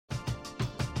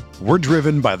We're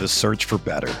driven by the search for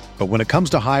better. But when it comes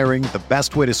to hiring, the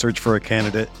best way to search for a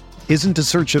candidate isn't to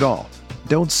search at all.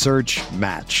 Don't search,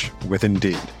 match with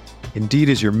Indeed. Indeed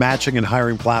is your matching and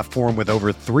hiring platform with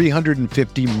over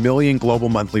 350 million global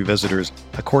monthly visitors,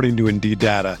 according to Indeed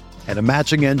data, and a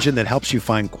matching engine that helps you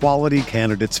find quality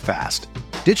candidates fast.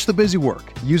 Ditch the busy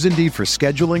work. Use Indeed for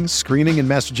scheduling, screening, and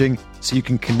messaging so you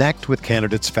can connect with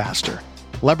candidates faster.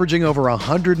 Leveraging over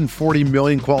 140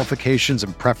 million qualifications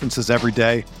and preferences every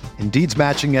day, Indeed's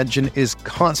matching engine is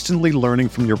constantly learning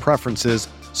from your preferences,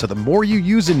 so the more you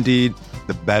use Indeed,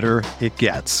 the better it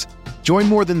gets. Join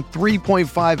more than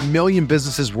 3.5 million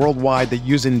businesses worldwide that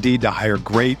use Indeed to hire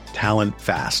great talent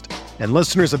fast. And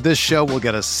listeners of this show will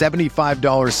get a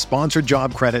 $75 sponsored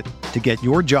job credit to get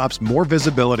your jobs more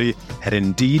visibility at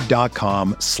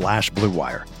Indeed.com/Blue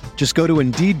Wire. Just go to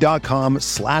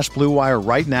Indeed.com/Blue Wire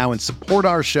right now and support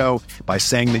our show by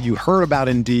saying that you heard about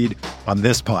Indeed on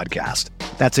this podcast.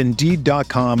 That's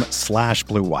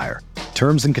Indeed.com/Blue Wire.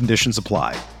 Terms and conditions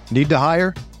apply. Need to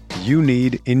hire? You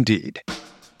need Indeed.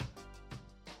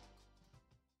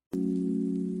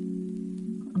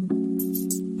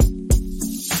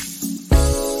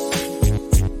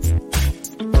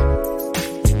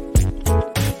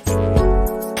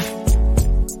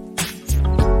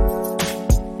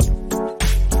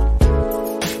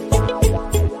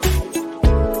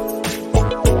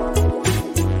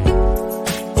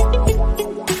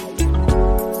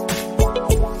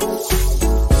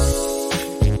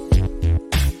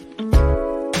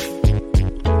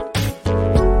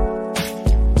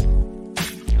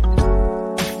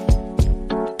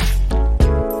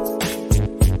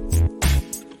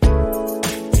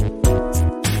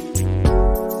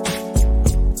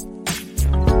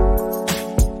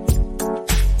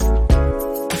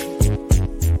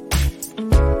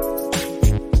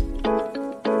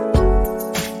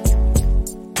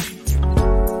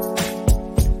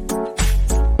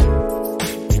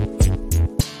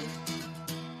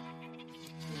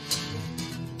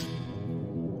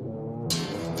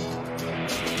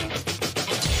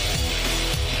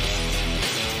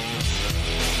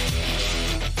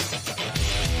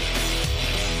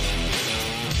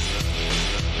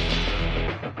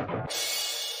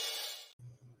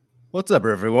 What's up,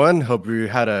 everyone? Hope you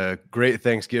had a great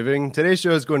Thanksgiving. Today's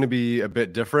show is going to be a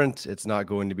bit different. It's not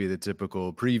going to be the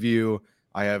typical preview.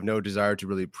 I have no desire to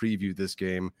really preview this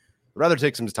game. I'd rather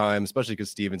take some time, especially because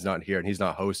Steven's not here and he's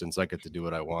not hosting, so I get to do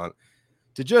what I want,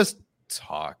 to just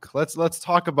talk. Let's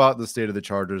talk about the state of the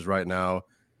Chargers right now,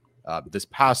 this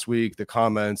past week, the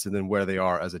comments, and then where they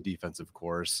are as a defensive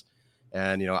course.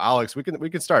 And, Alex, we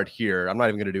can start here. I'm not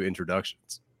even going to do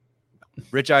introductions.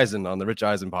 Rich Eisen on the Rich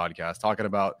Eisen podcast talking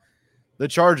about the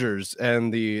Chargers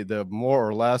and the more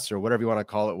or less, or whatever you want to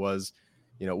call it, was,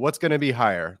 what's going to be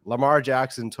higher, Lamar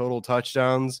Jackson total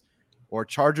touchdowns or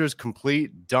Chargers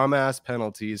complete dumbass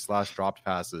penalties / dropped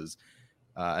passes.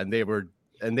 And they were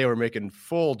making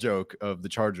full joke of the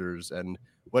Chargers and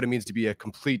what it means to be a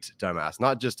complete dumbass,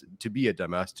 not just to be a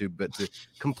dumbass but to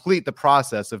complete the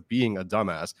process of being a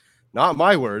dumbass. Not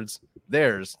my words,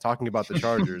 theirs, talking about the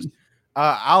Chargers.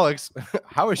 Alex,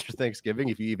 how was your Thanksgiving,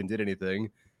 if you even did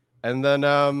anything? And then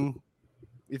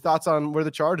your thoughts on where the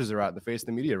Chargers are at in the face of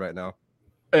the media right now.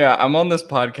 Yeah, I'm on this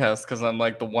podcast because I'm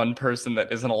like the one person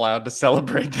that isn't allowed to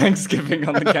celebrate Thanksgiving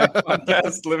on the Cat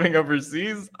podcast living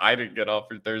overseas. I didn't get off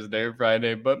for Thursday or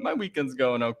Friday, but my weekend's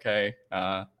going okay.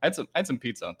 I had some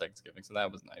pizza on Thanksgiving, so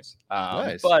that was nice.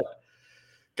 Nice. But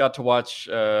got to watch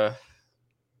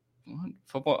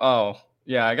football. Oh,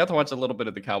 yeah, I got to watch a little bit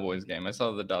of the Cowboys game. I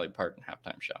saw the Dolly Parton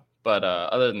halftime show. But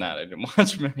other than that, I didn't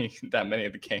watch that many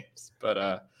of the games. But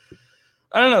I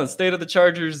don't know. The state of the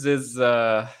Chargers is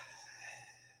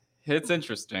it's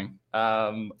interesting.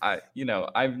 I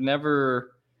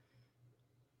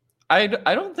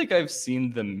don't think I've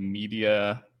seen the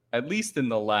media, at least in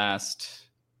the last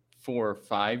 4 or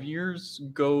 5 years,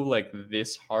 go like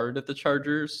this hard at the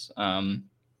Chargers.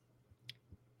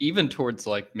 Even towards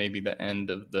like maybe the end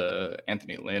of the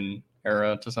Anthony Lynn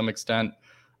era to some extent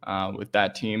with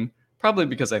that team, probably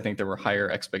because I think there were higher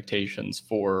expectations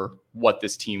for what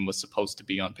this team was supposed to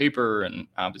be on paper. And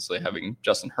obviously having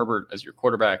Justin Herbert as your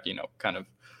quarterback, kind of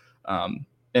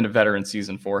in a veteran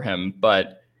season for him.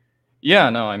 But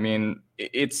yeah, no, I mean,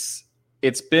 it's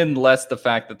been less the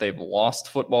fact that they've lost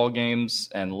football games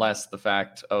and less the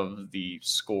fact of the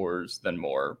scores than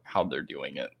more how they're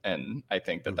doing it. And I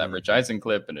think that Rich Eisen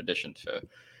clip, in addition to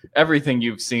everything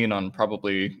you've seen on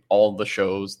probably all the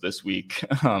shows this week,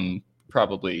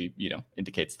 probably,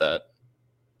 indicates that.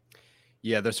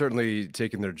 Yeah, they're certainly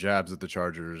taking their jabs at the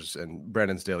Chargers and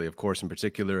Brandon Staley, of course, in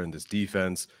particular, in this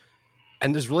defense.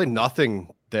 And there's really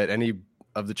nothing that any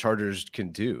of the Chargers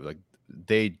can do. Like,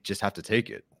 they just have to take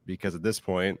it, because at this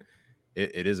point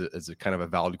it is a kind of a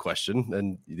valid question.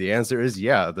 And the answer is,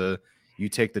 yeah, you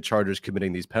take the Chargers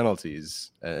committing these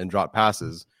penalties and drop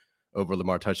passes over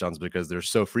Lamar touchdowns because they're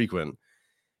so frequent.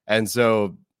 And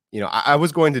so, I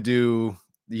was going to do,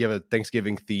 you have a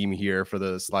Thanksgiving theme here for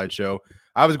the slideshow.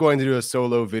 I was going to do a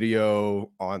solo video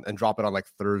and drop it on like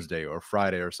Thursday or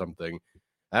Friday or something.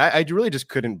 And I really just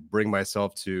couldn't bring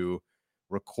myself to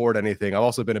record anything. I've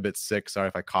also been a bit sick. Sorry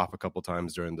if I cough a couple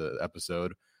times during the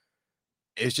episode.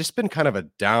 It's just been kind of a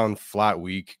down, flat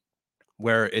week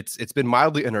where it's been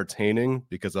mildly entertaining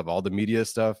because of all the media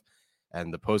stuff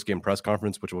and the post-game press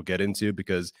conference, which we'll get into,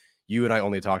 because you and I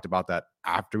only talked about that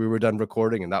after we were done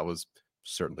recording, and that was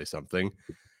certainly something.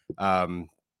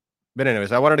 But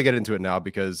anyways, I wanted to get into it now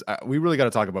because we really got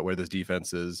to talk about where this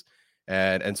defense is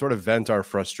and sort of vent our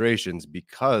frustrations,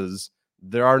 because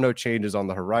there are no changes on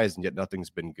the horizon, yet nothing's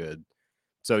been good.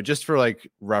 So just for like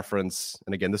reference,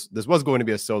 and again, this was going to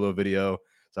be a solo video,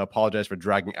 so I apologize for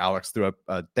dragging Alex through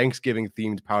a Thanksgiving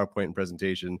themed PowerPoint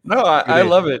presentation. No, I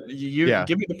love it.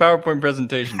 Give me the PowerPoint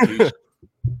presentation, please.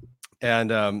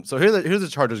 And so here's the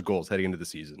Chargers' goals heading into the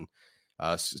season.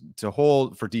 To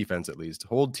hold, for defense at least,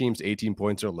 hold teams to 18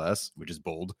 points or less, which is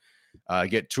bold.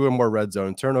 Get two or more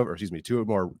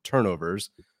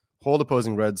turnovers, hold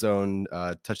opposing red zone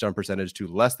touchdown percentage to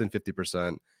less than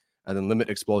 50%, and then limit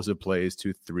explosive plays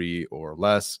to 3 or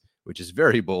less, which is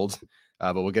very bold.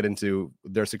 But we'll get into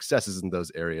their successes in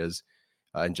those areas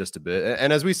in just a bit.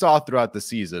 And as we saw throughout the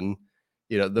season,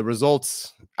 the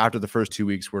results after the first 2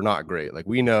 weeks were not great. Like,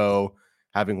 we know,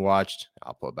 having watched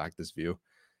the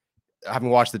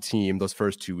team those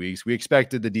first 2 weeks, we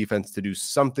expected the defense to do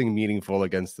something meaningful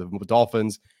against the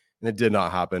Dolphins, and it did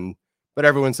not happen. But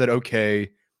everyone said,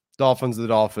 okay, Dolphins are the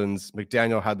Dolphins.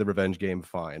 McDaniel had the revenge game,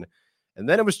 fine. And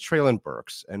then it was Treylon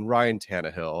Burks and Ryan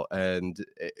Tannehill, and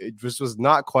it just was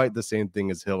not quite the same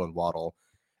thing as Hill and Waddle.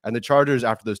 And the Chargers,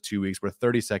 after those 2 weeks, were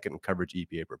 32nd in coverage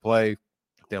EPA per play.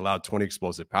 They allowed 20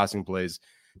 explosive passing plays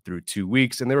through 2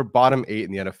 weeks, and they were bottom 8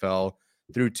 in the NFL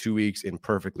through 2 weeks in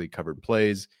perfectly covered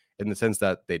plays, in the sense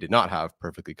that they did not have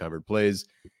perfectly covered plays.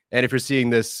 And if you're seeing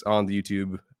this on the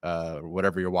YouTube, or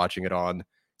whatever you're watching it on,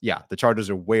 yeah, the Chargers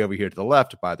are way over here to the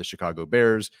left by the Chicago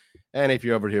Bears. And if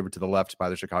you're over here to the left by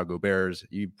the Chicago Bears,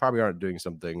 you probably aren't doing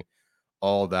something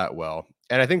all that well.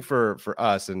 And I think for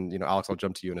us, and Alex, I'll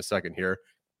jump to you in a second here,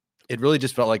 it really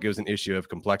just felt like it was an issue of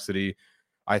complexity.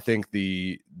 I think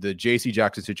the JC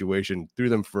Jackson situation threw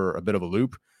them for a bit of a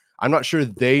loop. I'm not sure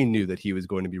they knew that he was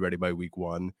going to be ready by week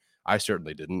 1. I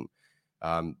certainly didn't.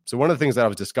 So one of the things that I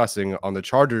was discussing on the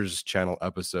Chargers channel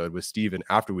episode with Steven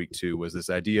after week 2 was this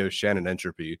idea of Shannon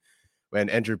entropy. When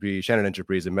Shannon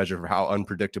entropy is a measure for how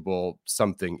unpredictable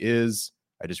something is.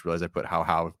 I just realized I put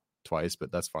how twice,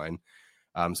 but that's fine.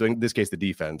 So in this case, the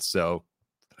defense. So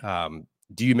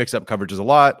do you mix up coverages a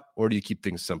lot, or do you keep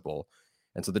things simple?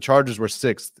 And so the Chargers were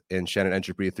 6th in Shannon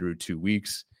entropy through 2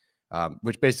 weeks,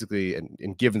 which basically,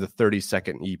 and given the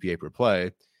 32nd EPA per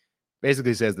play,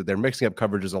 basically says that they're mixing up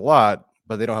coverages a lot,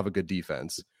 but they don't have a good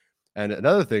defense. And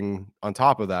another thing on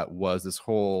top of that was this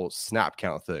whole snap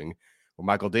count thing, where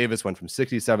Michael Davis went from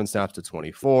 67 snaps to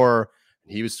 24.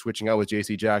 He was switching out with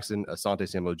JC Jackson. Asante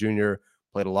Samuel Jr.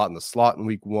 played a lot in the slot in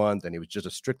week 1, then he was just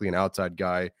strictly an outside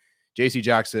guy. JC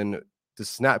Jackson, the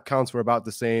snap counts were about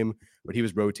the same, but he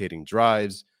was rotating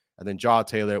drives. And then Jaw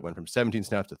Taylor went from 17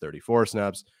 snaps to 34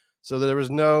 snaps. So there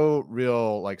was no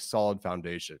real solid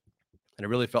foundation. And it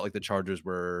really felt like the Chargers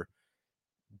were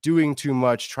doing too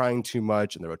much, trying too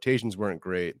much, and the rotations weren't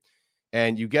great.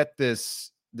 And you get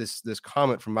this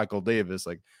comment from Michael Davis,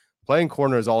 playing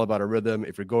corner is all about a rhythm.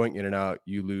 If you're going in and out,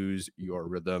 you lose your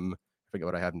rhythm. I forget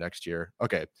what I have next year.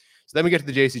 Okay. So then we get to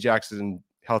the JC Jackson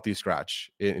healthy scratch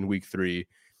in week 3.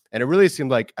 And it really seemed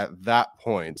like at that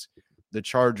point, the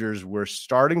Chargers were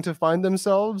starting to find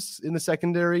themselves in the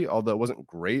secondary, although it wasn't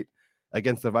great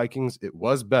against the Vikings. It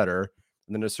was better.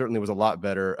 And then it certainly was a lot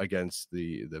better against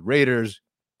the Raiders.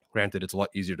 Granted, it's a lot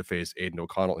easier to face Aiden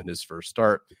O'Connell in his first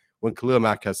start when Khalil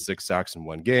Mack has 6 sacks in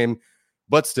one game.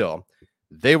 But still,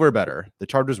 they were better. The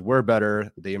Chargers were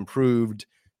better. They improved.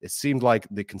 It seemed like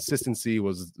the consistency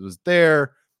was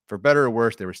there. For better or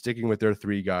worse, they were sticking with their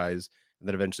 3 guys. And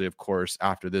then eventually, of course,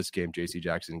 after this game, JC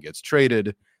Jackson gets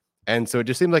traded. And so it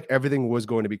just seemed like everything was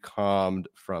going to be calmed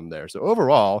from there. So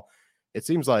overall, it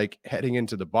seems like heading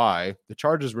into the bye, the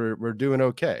Chargers were doing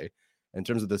okay. In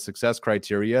terms of the success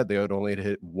criteria, they had only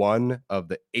hit 1 of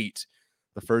the 8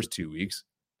 the first 2 weeks,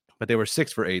 but they were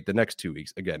 6 for 8 the next 2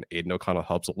 weeks. Again, Aiden O'Connell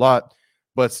helps a lot,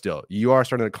 but still, you are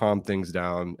starting to calm things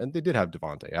down. And they did have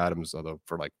Devontae Adams, although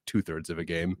for 2/3 of a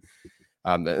game.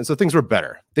 And so things were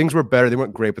better. They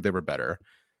weren't great, but they were better.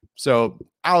 So,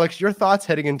 Alex, your thoughts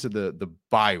heading into the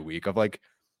bye week of like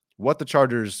what the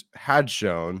Chargers had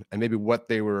shown and maybe what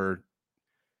they were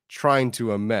trying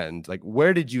to amend. Like,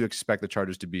 where did you expect the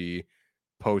Chargers to be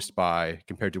post-bye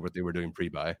compared to what they were doing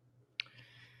pre-bye?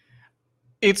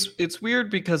 It's weird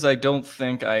because I don't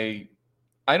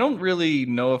really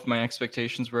know if my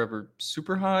expectations were ever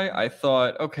super high. I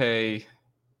thought, okay,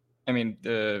 I mean,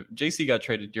 the JC got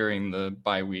traded during the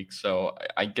bye week, so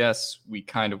I guess we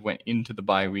kind of went into the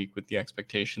bye week with the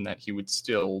expectation that he would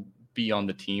still be on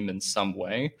the team in some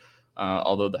way.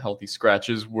 Although the healthy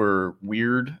scratches were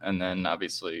weird, and then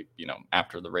obviously,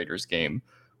 after the Raiders game,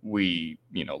 we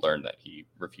learned that he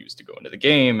refused to go into the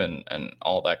game and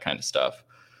all that kind of stuff.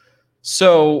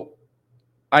 So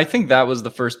I think that was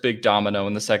the first big domino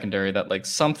in the secondary, that like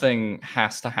something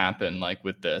has to happen like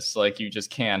with this. Like you just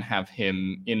can't have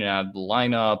him in and out of the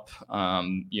lineup.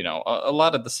 A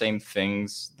lot of the same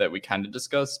things that we kind of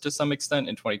discussed to some extent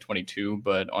in 2022,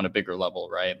 but on a bigger level,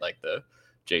 right? Like the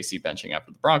JC benching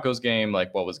after the Broncos game,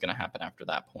 like what was going to happen after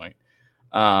that point.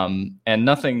 And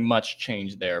nothing much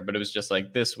changed there, but it was just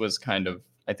like, this was kind of,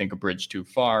 I think, a bridge too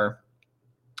far.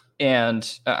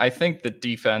 And I think the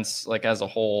defense, like as a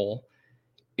whole,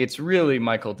 it's really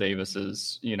Michael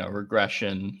Davis's,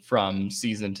 regression from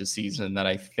season to season that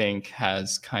I think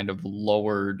has kind of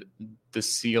lowered the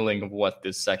ceiling of what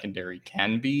this secondary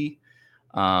can be.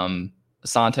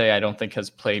 Asante, I don't think has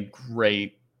played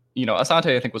great.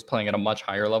 Asante, I think, was playing at a much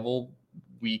higher level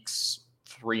weeks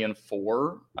 3 and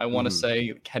 4. I want to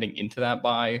say heading into that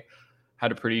bye,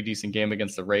 had a pretty decent game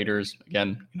against the Raiders.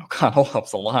 Again, Connell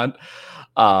helps a lot.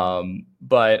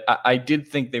 But I did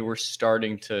think they were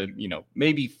starting to,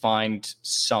 maybe find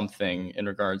something in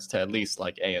regards to at least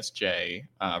like ASJ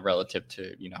relative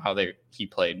to, how he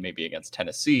played maybe against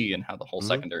Tennessee and how the whole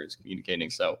secondary is communicating.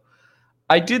 So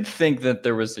I did think that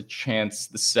there was a chance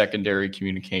the secondary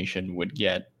communication would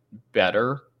get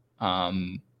better.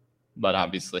 But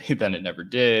obviously then it never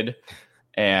did.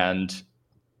 And,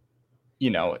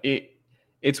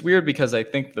 it's weird because I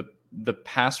think the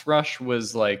pass rush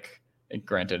was like,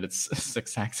 granted, it's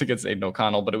 6 sacks against Aiden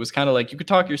O'Connell, but it was kind of like you could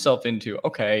talk yourself into,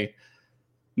 okay,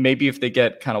 maybe if they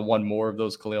get kind of one more of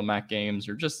those Khalil Mack games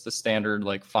or just the standard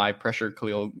like 5 pressure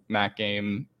Khalil Mack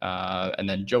game, and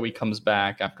then Joey comes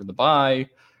back after the bye,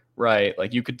 right?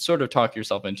 Like you could sort of talk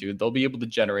yourself into they'll be able to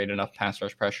generate enough pass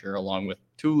rush pressure along with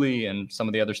Thule and some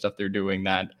of the other stuff they're doing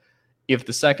that if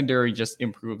the secondary just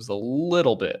improves a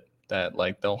little bit, that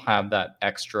like they'll have that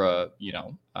extra,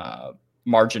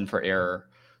 margin for error,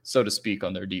 so to speak,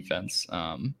 on their defense.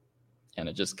 And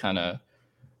it just kind of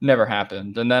never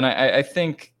happened. And then I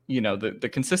think, the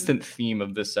consistent theme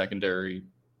of this secondary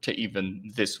to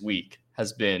even this week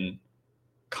has been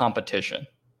competition,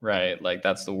 right? Like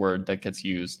that's the word that gets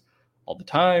used all the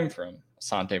time, from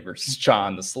Asante versus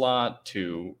John the slot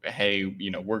to, hey,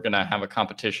 we're going to have a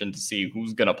competition to see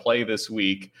who's going to play this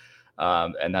week.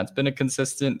 And that's been a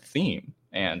consistent theme.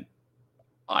 And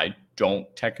I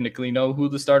don't technically know who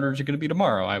the starters are going to be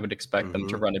tomorrow. I would expect them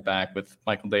to run it back with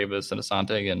Michael Davis and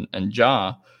Asante and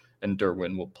Ja, and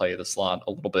Derwin will play the slot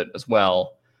a little bit as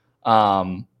well.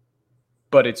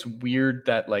 But it's weird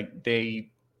that like the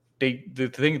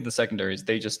thing in the secondary is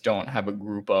they just don't have a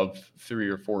group of 3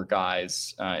 or 4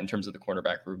 guys in terms of the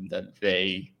quarterback room that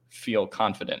they feel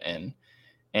confident in.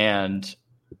 And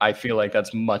I feel like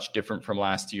that's much different from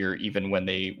last year, even when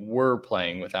they were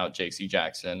playing without JC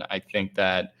Jackson. I think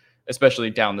that especially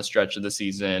down the stretch of the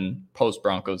season, post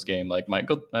Broncos game, like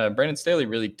Brandon Staley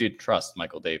really did trust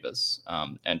Michael Davis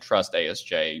and trust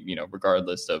ASJ,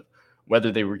 regardless of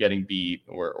whether they were getting beat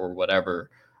or whatever,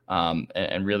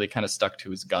 and really kind of stuck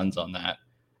to his guns on that.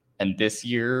 And this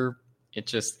year,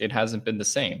 it hasn't been the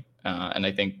same. And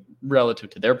I think relative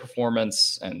to their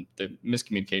performance, and the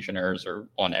miscommunication errors are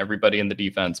on everybody in the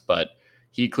defense, but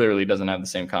he clearly doesn't have the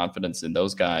same confidence in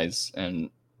those guys. And,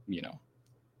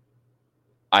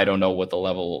 I don't know what the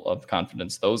level of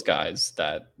confidence those guys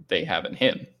that they have in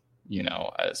him,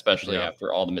 especially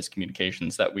after all the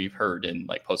miscommunications that we've heard in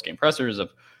like post-game pressers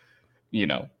of,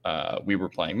 we were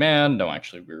playing man. No,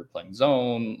 actually we were playing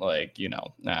zone,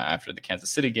 after the Kansas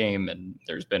City game. And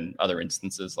there's been other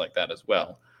instances like that as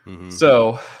well.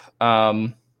 So,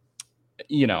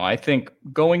 I think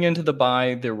going into the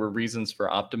bye, there were reasons for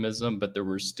optimism, but there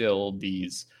were still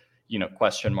these,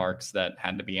 question marks that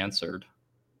had to be answered.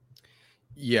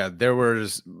 Yeah, there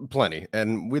was plenty.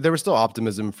 And there was still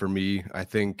optimism for me. I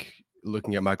think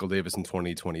looking at Michael Davis in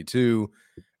 2022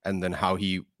 and then how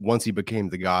once he became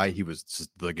the guy, he was just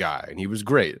the guy and he was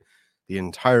great the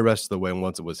entire rest of the way. And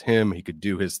once it was him, he could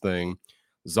do his thing.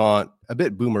 Zont, a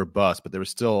bit boomer bust, but there was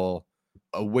still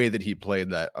a way that he played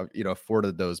that,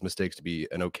 afforded those mistakes to be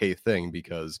an okay thing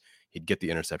because he'd get the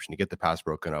interception, he'd get the pass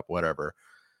broken up, whatever.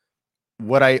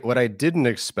 What I didn't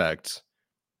expect,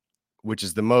 which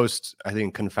is the most, I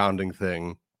think, confounding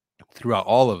thing throughout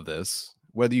all of this,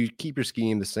 whether you keep your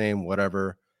scheme the same,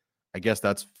 whatever, I guess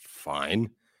that's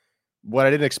fine. What I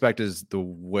didn't expect is the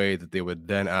way that they would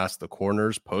then ask the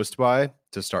corners post-bye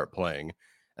to start playing.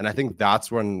 And I think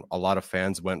that's when a lot of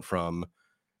fans went from,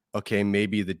 okay,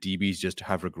 maybe the DBs just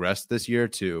have regressed this year,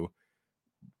 to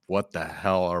what the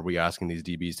hell are we asking these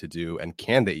DBs to do? And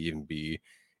can they even be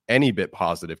any bit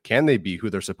positive? Can they be who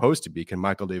they're supposed to be? Can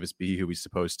Michael Davis be who he's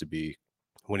supposed to be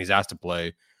when he's asked to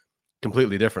play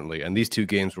completely differently? And these two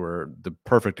games were the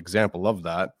perfect example of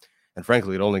that. And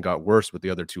frankly, it only got worse with the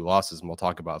other two losses, and we'll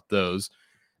talk about those.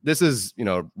 This is,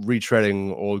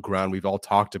 retreading old ground. We've all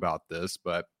talked about this,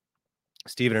 but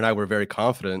Steven and I were very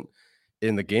confident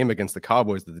in the game against the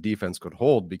Cowboys that the defense could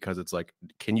hold, because it's like,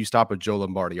 can you stop a Joe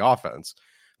Lombardi offense?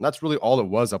 And that's really all it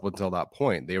was up until that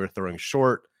point. They were throwing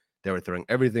short. They were throwing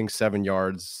everything 7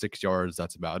 yards, 6 yards.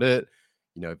 That's about it.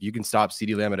 If you can stop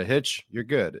CeeDee Lamb at a hitch, you're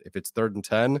good. If it's 3rd and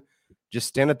 10, just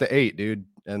stand at the 8, dude.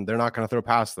 And they're not going to throw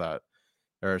past that.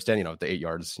 Or stand, at the 8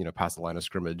 yards, past the line of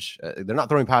scrimmage. They're not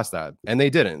throwing past that. And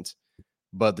they didn't.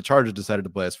 But the Chargers decided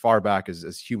to play as far back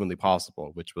as humanly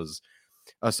possible, which was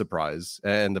a surprise.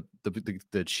 And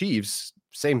the Chiefs,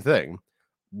 same thing.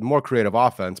 More creative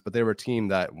offense, but they were a team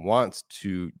that wants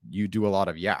to do a lot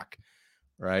of yak,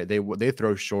 right? They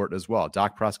throw short as well.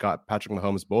 Dak Prescott, Patrick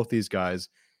Mahomes, both these guys,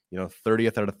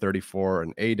 30th out of 34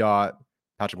 and ADOT.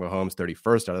 Patrick Mahomes,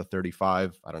 31st out of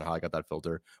 35. I don't know how I got that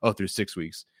filter. Through 6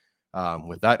 weeks.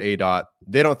 With that ADOT,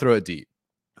 they don't throw it deep.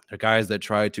 They're guys that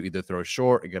try to either throw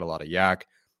short and get a lot of yak.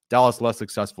 Dallas less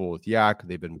successful with yak.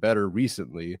 They've been better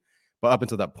recently, but up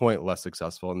until that point, less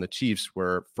successful. And the Chiefs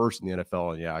were first in the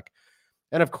NFL in yak.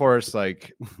 And of course,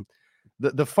 like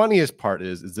the funniest part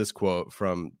is this quote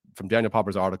from Daniel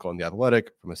Popper's article in The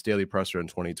Athletic from a Staley presser in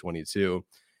 2022.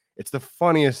 It's the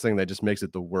funniest thing that just makes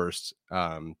it the worst,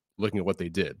 looking at what they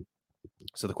did.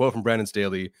 So the quote from Brandon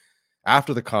Staley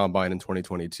after the combine in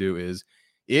 2022 is,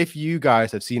 if you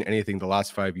guys have seen anything the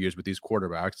last 5 years with these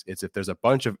quarterbacks, it's if there's a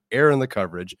bunch of air in the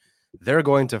coverage, they're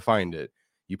going to find it.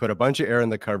 You put a bunch of air in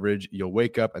the coverage, you'll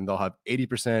wake up and they'll have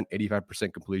 80%,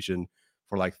 85% completion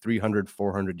for like 300,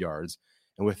 400 yards.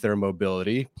 And with their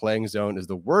mobility, playing zone is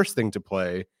the worst thing to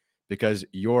play because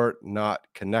you're not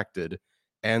connected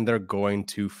and they're going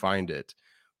to find it.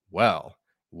 Well,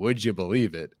 would you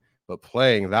believe it? But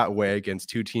playing that way against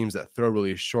two teams that throw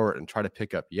really short and try to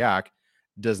pick up yak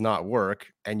does not work.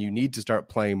 And you need to start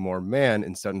playing more man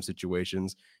in certain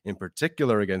situations, in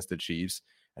particular against the Chiefs,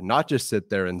 and not just sit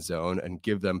there in zone and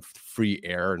give them free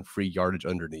air and free yardage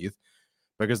underneath,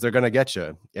 because they're going to get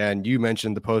you. And you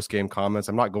mentioned the post-game comments.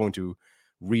 I'm not going to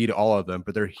read all of them,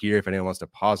 but they're here if anyone wants to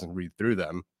pause and read through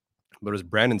them. But it was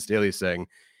Brandon Staley saying,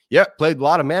 played a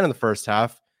lot of man in the first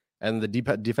half. And the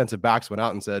defensive backs went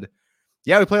out and said,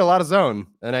 we play a lot of zone.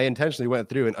 And I intentionally went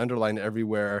through and underlined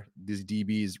everywhere these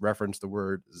DBs referenced the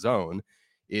word zone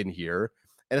in here.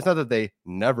 And it's not that they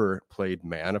never played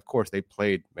man. Of course, they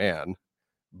played man,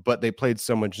 but they played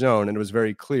so much zone. And it was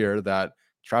very clear that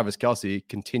Travis Kelce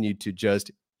continued to just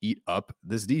eat up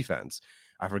this defense.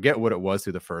 I forget what it was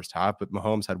through the first half, but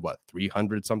Mahomes had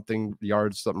 300 something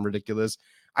yards, something ridiculous.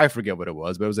 I forget what it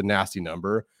was, but it was a nasty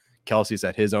number. Kelce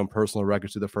set his own personal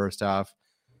records through the first half.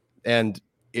 And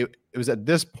it was at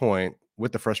this point,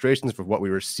 with the frustrations for what we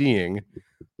were seeing,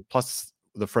 plus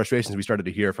the frustrations we started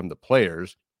to hear from the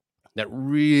players, that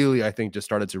really, I think, just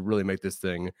started to really make this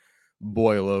thing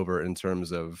boil over in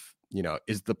terms of,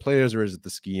 is the players or is it the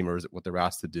scheme or is it what they're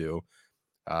asked to do?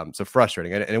 So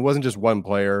frustrating. And it wasn't just one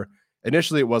player.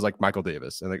 Initially, it was like Michael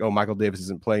Davis. And Michael Davis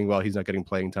isn't playing well. He's not getting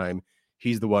playing time.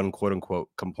 He's the one, quote unquote,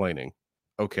 complaining.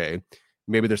 Okay,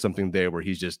 maybe there's something there where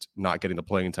he's just not getting the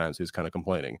playing time, so he's kind of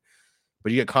complaining.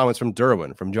 But you get comments from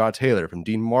Derwin, from Jaw Taylor, from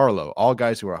Dean Marlowe, all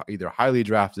guys who are either highly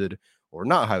drafted or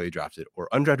not highly drafted, or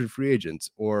undrafted free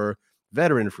agents or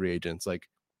veteran free agents. Like,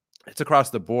 it's across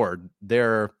the board.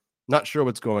 They're not sure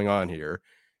what's going on here,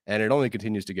 and it only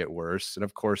continues to get worse. And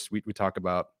of course, we talk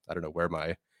about, I don't know where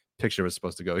my picture was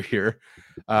supposed to go here,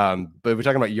 but we're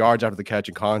talking about yards after the catch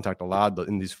and contact allowed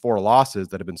in these 4 losses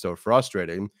that have been so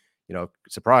frustrating.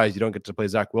 Surprise, you don't get to play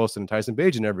Zach Wilson and Tyson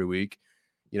Bagent every week.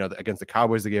 Against the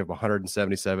Cowboys, they gave up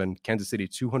 177, Kansas City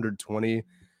 220,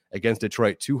 against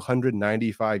Detroit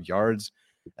 295 yards,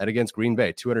 and against Green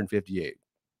Bay 258.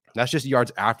 That's just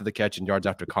yards after the catch and yards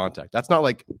after contact. That's not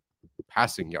like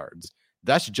passing yards.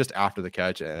 That's just after the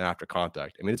catch and after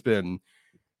contact. I mean, it's been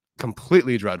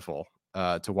completely dreadful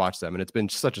to watch them, and it's been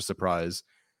such a surprise.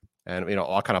 And,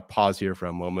 I'll kind of pause here for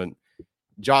a moment.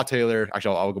 Jaw Taylor,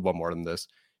 actually, I'll go one more than this.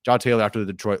 Jaw Taylor, after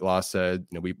the Detroit loss, said,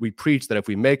 we preach that if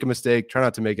we make a mistake, try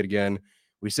not to make it again.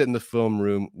 We sit in the film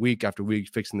room week after week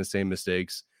fixing the same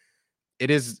mistakes.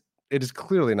 It is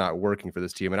clearly not working for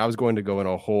this team. And I was going to go in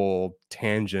a whole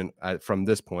tangent from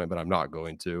this point, but I'm not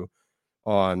going to,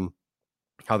 on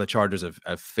how the Chargers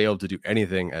have failed to do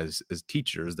anything as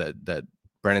teachers, that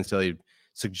Brandon Staley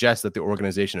suggests that the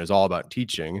organization is all about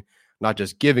teaching, not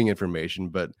just giving information,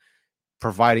 but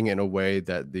providing it in a way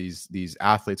that these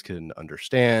athletes can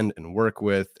understand and work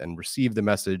with and receive the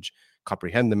message,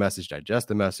 comprehend the message, digest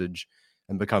the message,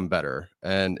 and become better.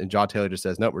 And Jaw Taylor just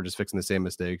says, no, we're just fixing the same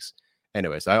mistakes.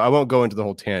 Anyways, I won't go into the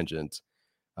whole tangent,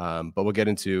 but we'll get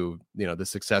into, the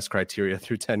success criteria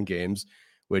through 10 games,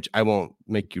 which I won't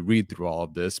make you read through all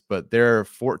of this, but they're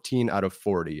 14 out of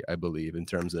 40, I believe, in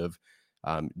terms of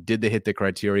did they hit the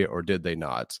criteria or did they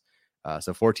not?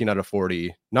 So 14 out of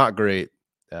 40, not great.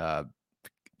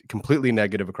 Completely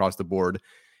negative across the board,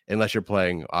 unless you're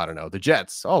playing, I don't know, the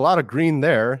Jets. Oh, a lot of green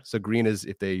there. So green is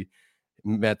if they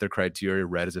met their criteria,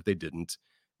 red is if they didn't.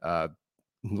 A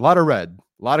lot of red,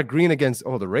 a lot of green against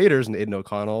the Raiders and Aiden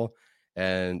O'Connell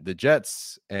and the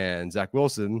Jets and Zach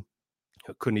Wilson,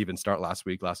 who couldn't even start last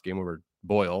game over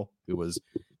Boyle, who was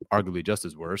arguably just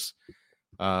as worse.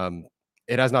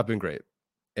 It has not been great.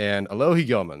 And Alohi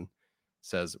Gilman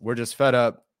says, we're just fed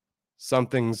up.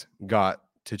 Something's got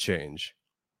to change.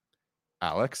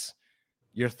 Alex,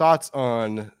 your thoughts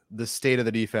on the state of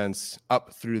the defense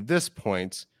up through this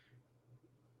point?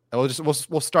 And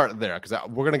we'll start there, because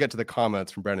we're going to get to the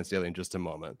comments from Brandon Staley in just a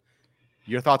moment.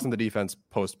 Your thoughts on the defense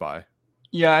post-bye?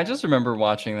 Yeah, I just remember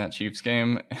watching that Chiefs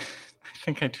game. I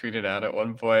think I tweeted out at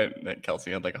one point that Kelsey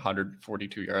had like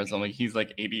 142 yards. I'm like, he's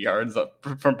like 80 yards up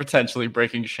from potentially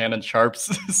breaking Shannon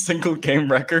Sharp's single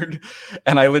game record.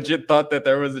 And I legit thought that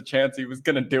there was a chance he was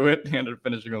going to do it. He ended up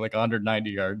finishing with like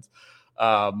 190 yards.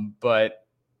 But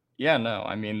yeah, no,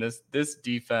 I mean, this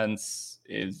defense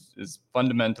is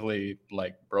fundamentally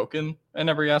like broken in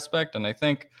every aspect. And I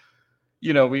think,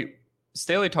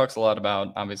 Staley talks a lot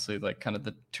about obviously like kind of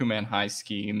the 2-man high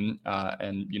scheme,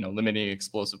 and, limiting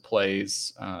explosive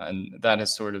plays. And that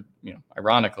has sort of,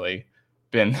 ironically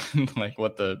been like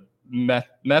what the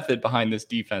method behind this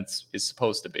defense is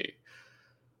supposed to be.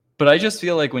 But I just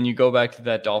feel like when you go back to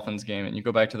that Dolphins game and you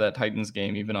go back to that Titans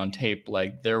game, even on tape,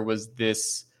 like there was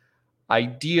this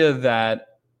idea that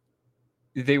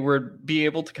they would be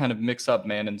able to kind of mix up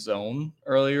man and zone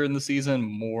earlier in the season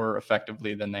more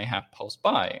effectively than they have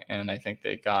post-bye. And I think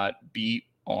they got beat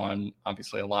on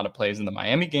obviously a lot of plays in the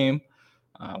Miami game,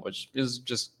 which is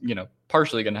just,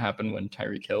 partially going to happen when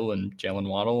Tyreek Hill and Jalen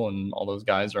Waddle and all those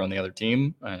guys are on the other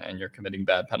team and you're committing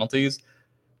bad penalties.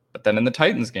 But then in the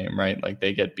Titans game, right, like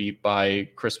they get beat by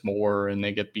Chris Moore and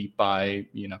they get beat by,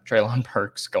 Treylon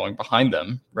Burks going behind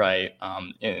them, right,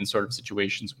 in sort of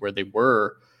situations where they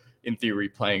were, in theory,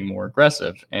 playing more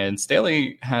aggressive. And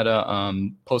Staley had a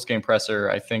post-game presser,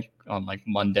 I think, on like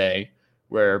Monday,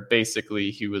 where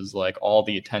basically he was like, all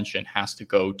the attention has to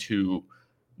go to,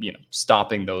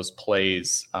 stopping those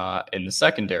plays in the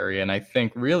secondary. And I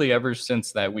think really ever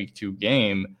since that week 2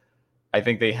 game, I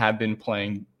think they have been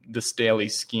playing the Staley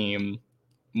scheme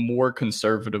more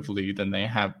conservatively than they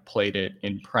have played it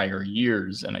in prior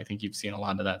years. And I think you've seen a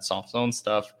lot of that soft zone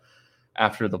stuff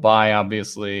after the bye,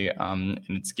 obviously. And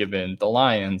it's given the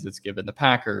Lions, it's given the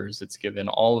Packers, it's given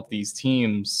all of these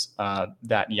teams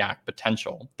that yak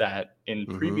potential that in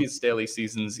previous Staley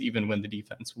seasons, even when the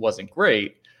defense wasn't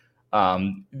great,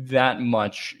 that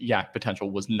much yak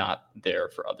potential was not there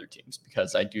for other teams,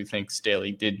 because I do think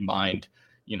Staley did mind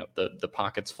the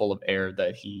pockets full of air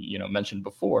that he, mentioned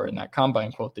before in that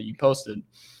combine quote that you posted.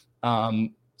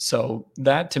 So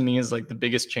that to me is like the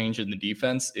biggest change in the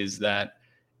defense, is that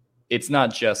it's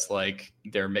not just like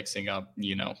they're mixing up,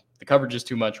 the coverage is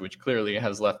too much, which clearly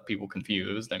has left people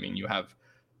confused. I mean, you have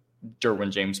Derwin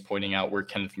James pointing out where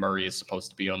Kenneth Murray is supposed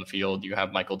to be on the field. You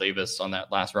have Michael Davis on that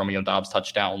last Romeo Doubs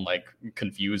touchdown, like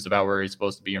confused about where he's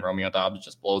supposed to be, and Romeo Doubs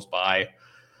just blows by.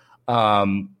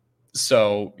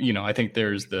 So, I think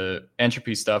there's the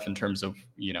entropy stuff in terms of,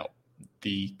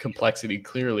 the complexity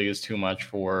clearly is too much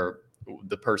for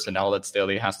the personnel that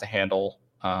Staley has to handle.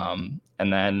 And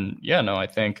then, I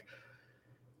think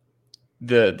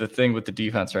the thing with the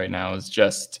defense right now is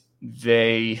just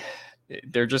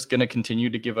they're just going to continue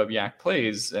to give up yak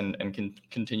plays and can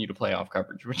continue to play off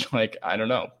coverage, which, like, I don't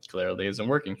know, clearly isn't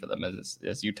working for them.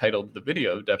 As you titled the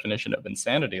video, definition of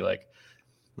insanity, like,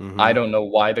 I don't know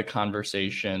why the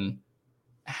conversation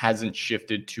hasn't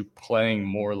shifted to playing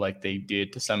more like they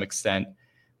did to some extent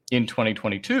in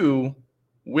 2022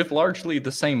 with largely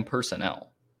the same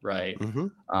personnel. right?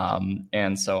 Mm-hmm.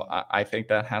 And so I think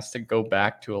that has to go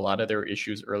back to a lot of their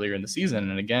issues earlier in the season.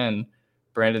 And again,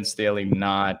 Brandon Staley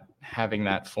not having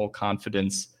that full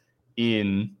confidence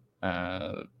in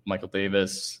Michael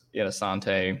Davis, in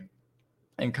Asante,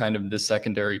 and kind of the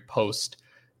secondary post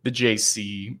the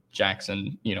JC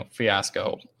Jackson,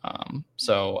 fiasco.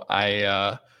 So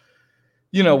I,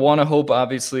 want to hope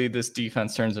obviously this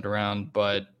defense turns it around,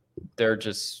 but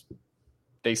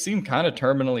they seem kind of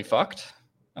terminally fucked.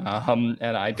 And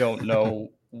I don't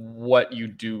know what you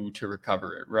do to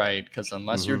recover it, right? Because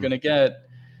unless you're going to get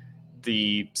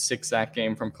the 6-sack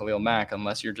game from Khalil Mack,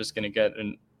 unless you're just going to get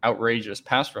an outrageous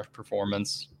pass rush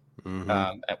performance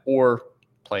or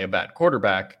play a bad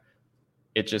quarterback,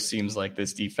 it just seems like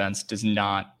this defense does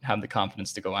not have the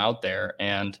confidence to go out there.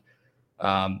 And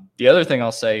the other thing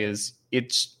I'll say is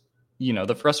it's,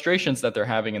 the frustrations that they're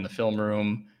having in the film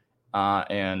room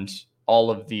and all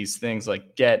of these things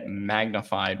like get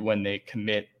magnified when they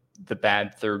commit the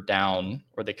bad third down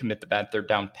or they commit the bad third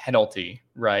down penalty,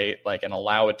 right? Like, and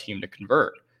allow a team to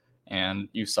convert. And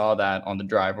you saw that on the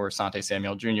drive where Asante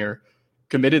Samuel Jr.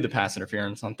 committed the pass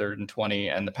interference on 3rd and 20,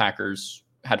 and the Packers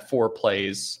had 4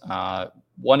 plays,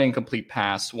 1 incomplete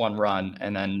pass, 1 run,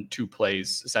 and then 2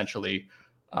 plays essentially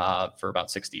for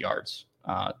about 60 yards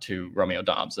to Romeo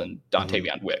Doubs and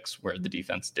Dontavian Wicks, where the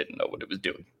defense didn't know what it was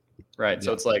doing. Right. Yeah.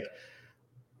 So it's like,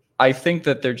 I think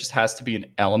that there just has to be an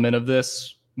element of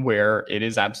this where it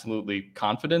is absolutely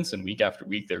confidence, and week after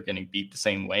week they're getting beat the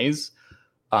same ways.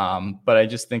 But I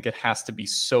just think it has to be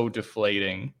so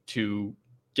deflating to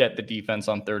get the defense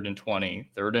on 3rd and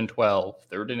 20, 3rd and 12,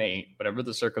 3rd and 8, whatever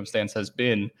the circumstance has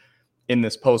been in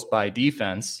this post-bye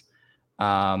defense,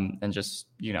 and just,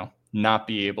 not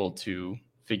be able to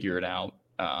figure it out.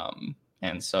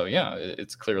 And so, yeah,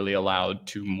 it's clearly allowed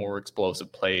to more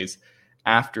explosive plays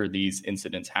after these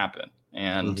incidents happen.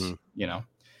 And,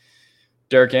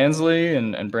 Derek Ansley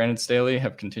and Brandon Staley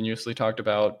have continuously talked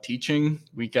about teaching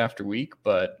week after week,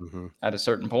 but at a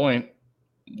certain point,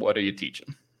 what are you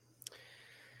teaching?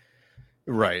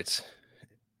 Right.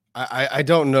 I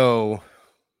don't know.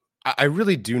 I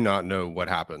really do not know what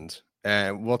happened.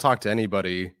 And we'll talk to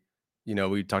anybody.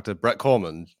 We talked to Brett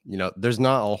Coleman. There's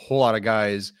not a whole lot of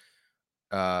guys,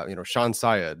 Sean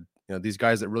Syed, these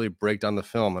guys that really break down the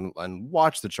film and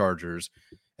watch the Chargers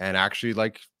and actually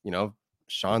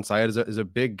Sean Syed is a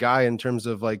big guy in terms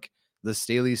of like the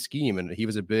Staley scheme. And he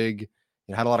was had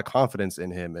a lot of confidence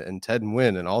in him, and Ted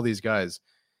Nguyen and all these guys.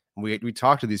 We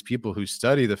talked to these people who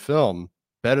study the film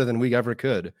better than we ever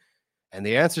could. And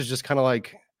the answer is just kind of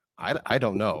like, I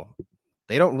don't know.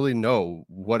 They don't really know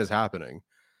what is happening.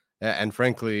 And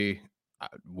frankly,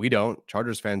 we don't.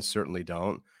 Chargers fans certainly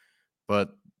don't.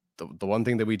 But the one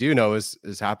thing that we do know is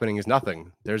happening is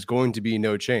nothing. There's going to be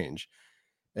no change.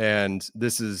 And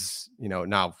this is,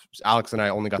 now Alex and I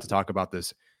only got to talk about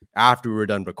this after we were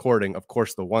done recording. Of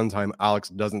course, the one time Alex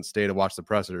doesn't stay to watch the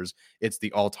pressers, it's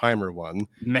the all-timer one.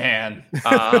 Man,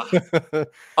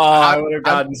 I would have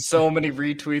gotten so many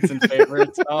retweets and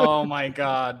favorites. Oh my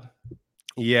God.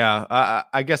 Yeah,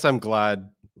 I guess I'm glad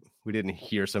we didn't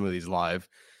hear some of these live.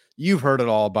 You've heard it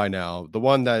all by now. The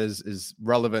one that is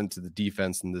relevant to the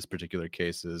defense in this particular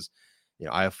case is,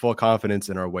 I have full confidence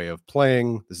in our way of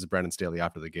playing. This is Brandon Staley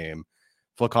after the game.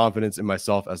 Full confidence in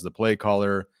myself as the play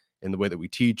caller, in the way that we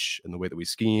teach, in the way that we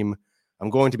scheme.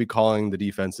 I'm going to be calling the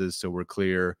defenses so we're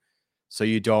clear, so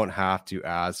you don't have to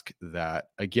ask that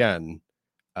again.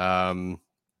 I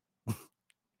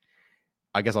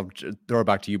guess I'll throw it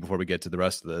back to you before we get to the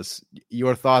rest of this.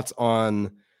 Your thoughts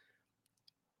on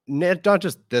not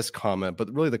just this comment,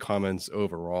 but really the comments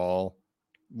overall.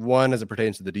 1, as it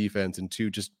pertains to the defense, and 2,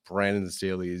 just Brandon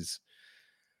Staley's,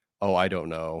 I don't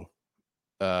know,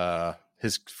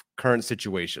 his current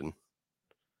situation.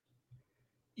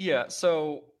 Yeah,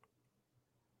 so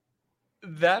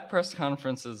that press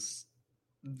conference is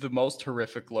the most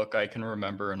horrific look I can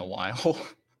remember in a while.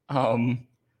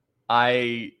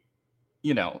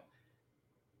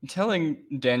 Telling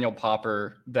Daniel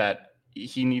Popper that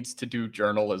he needs to do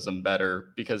journalism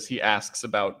better because he asks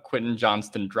about Quentin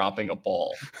Johnston dropping a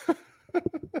ball.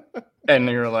 And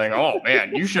you're like, oh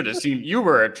man, you should have seen, you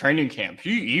were at training camp.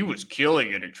 He was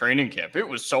killing it at training camp. It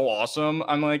was so awesome.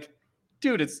 I'm like,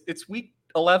 dude, it's week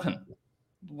 11.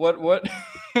 What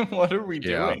what are we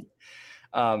doing?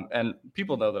 And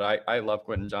people know that I love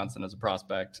Quentin Johnston as a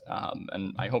prospect,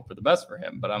 and I hope for the best for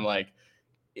him. But I'm like,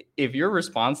 if your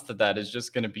response to that is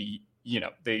just going to be,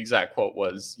 the exact quote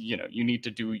was, you need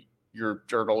to do your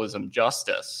journalism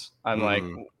justice. I'm like,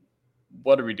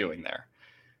 what are we doing there?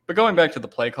 But going back to the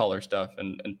play caller stuff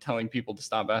and telling people to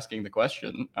stop asking the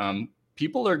question,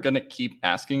 people are going to keep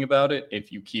asking about it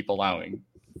if you keep allowing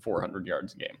 400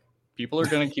 yards a game. People are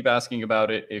going to keep asking about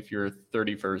it if you're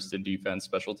 31st in defense,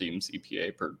 special teams,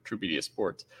 EPA per True Media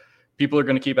Sports. People are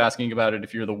going to keep asking about it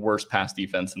if you're the worst pass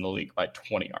defense in the league by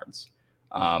 20 yards.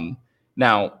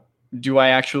 Now, do I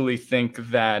actually think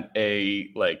that a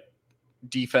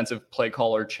defensive play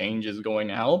caller change is going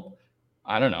to help?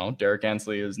 I don't know. Derek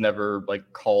Ansley has never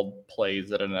called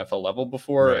plays at an NFL level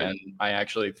before. Right. And I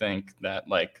actually think that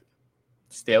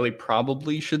Staley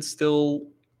probably should still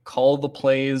call the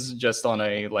plays just on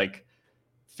a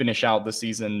finish out the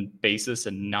season basis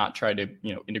and not try to,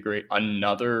 integrate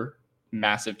another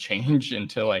massive change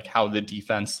into how the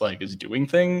defense is doing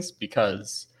things,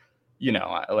 because,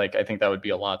 I think that would be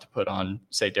a lot to put on,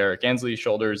 say, Derek Ansley's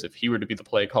shoulders if he were to be the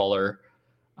play caller.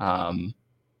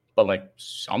 But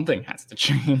something has to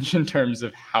change in terms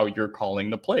of how you're calling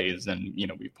the plays. And,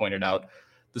 we pointed out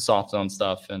the soft zone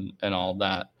stuff and all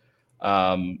that.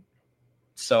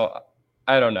 So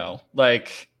I don't know,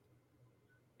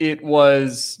 it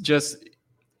was just,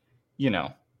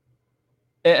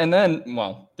 and then,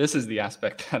 well, this is the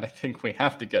aspect that I think we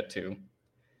have to get to.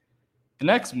 The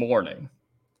next morning,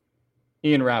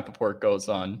 Ian Rappaport goes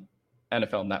on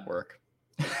NFL Network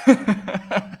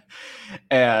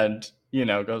and,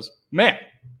 goes, man,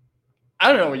 I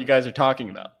don't know what you guys are talking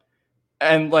about.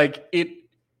 And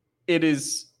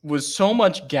was so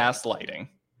much gaslighting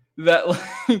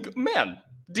that man,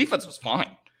 defense was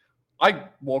fine. I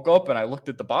woke up and I looked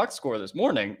at the box score this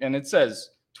morning and it says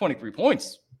 23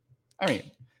 points. I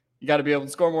mean, you got to be able to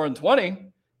score more than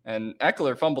 20. And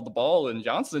Eckler fumbled the ball and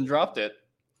Johnson dropped it.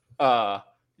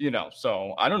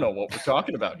 So I don't know what we're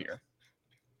talking about here.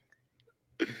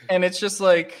 And it's just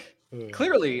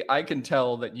clearly I can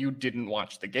tell that you didn't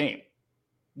watch the game,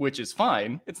 which is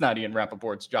fine. It's not Ian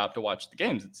Rappaport's job to watch the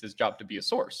games. It's his job to be a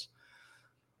source.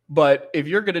 But if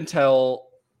you're going to tell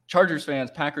Chargers fans,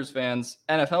 Packers fans,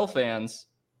 NFL fans,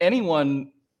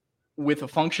 anyone with a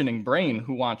functioning brain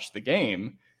who watched the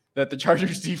game, that the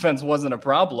Chargers defense wasn't a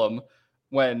problem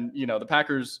when, the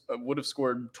Packers would have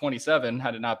scored 27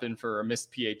 had it not been for a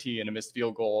missed PAT and a missed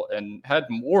field goal and had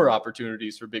more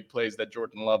opportunities for big plays that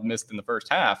Jordan Love missed in the first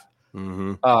half.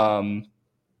 Mm-hmm.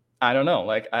 I don't know.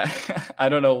 I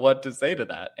don't know what to say to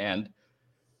that. And,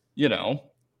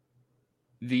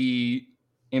 the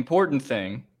important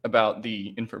thing about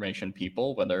the information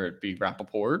people, whether it be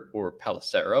Rappaport or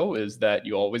Pelissero, is that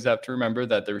you always have to remember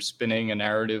that they're spinning a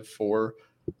narrative for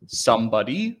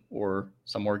somebody or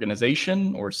some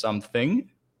organization or something.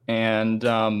 And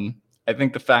I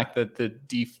think the fact that the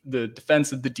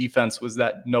defense of the defense was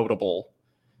that notable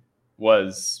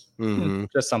was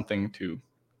just something to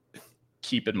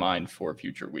keep in mind for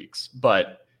future weeks.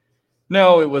 But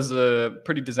no, it was a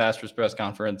pretty disastrous press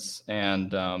conference.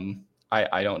 And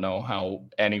I don't know how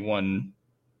anyone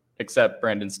except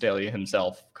Brandon Staley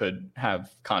himself could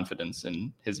have confidence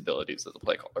in his abilities as a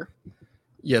play caller.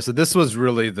 Yeah, so this was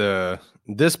really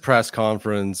this press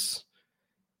conference,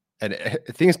 and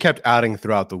things kept adding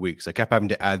throughout the weeks. I kept having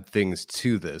to add things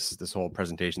to this whole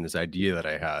presentation, this idea that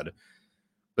I had.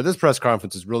 But this press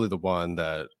conference is really the one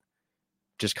that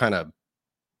just kind of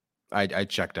I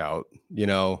checked out,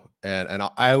 and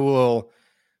I will.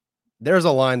 There's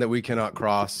a line that we cannot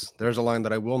cross. There's a line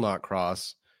that I will not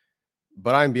cross.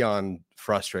 But I'm beyond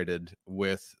frustrated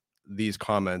with these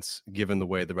comments, given the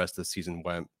way the rest of the season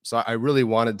went. So I really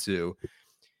wanted to.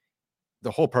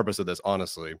 The whole purpose of this,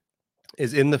 honestly,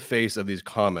 is in the face of these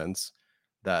comments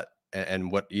that,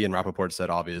 and what Ian Rappaport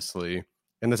said, obviously,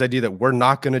 and this idea that we're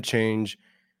not going to change.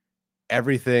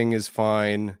 Everything is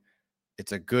fine.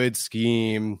 It's a good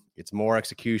scheme. It's more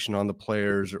execution on the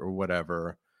players or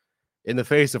whatever. In the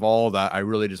face of all of that, I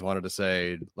really just wanted to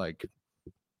say,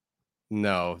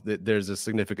 no, there's a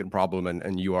significant problem,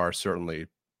 and you are certainly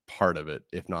part of it,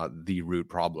 if not the root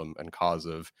problem and cause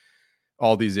of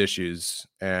all these issues.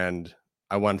 And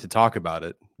I wanted to talk about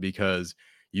it because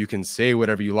you can say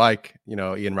whatever you like,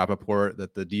 Ian Rappaport,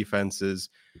 that the defense is,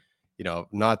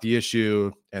 not the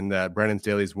issue, and that Brandon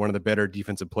Staley is one of the better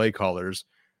defensive play callers.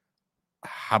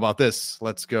 How about this?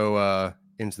 Let's go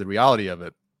into the reality of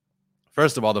it.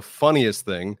 First of all, the funniest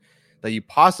thing that you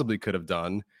possibly could have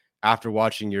done after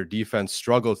watching your defense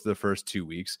struggle through the first 2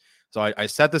 weeks. So I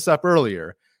set this up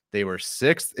earlier. They were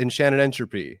 6th in Shannon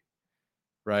entropy,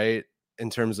 right? In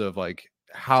terms of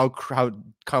how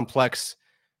complex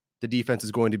the defense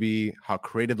is going to be, how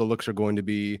creative the looks are going to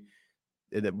be.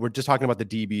 We're just talking about the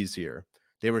DBs here.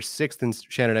 They were 6th in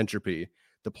Shannon entropy.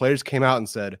 The players came out and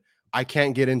said, I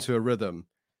can't get into a rhythm.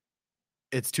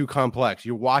 It's too complex.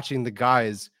 You're watching the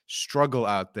guys struggle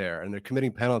out there, and they're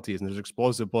committing penalties, and there's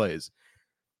explosive plays.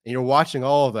 And you're watching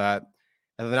all of that.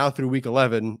 And then now through week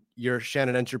 11, your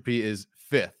Shannon entropy is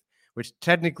 5th, which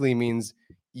technically means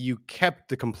you kept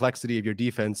the complexity of your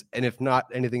defense. And if not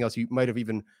anything else, you might have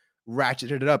even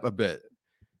ratcheted it up a bit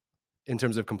in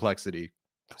terms of complexity.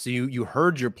 So you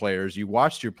heard your players, you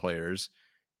watched your players,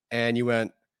 and you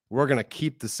went, we're going to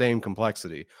keep the same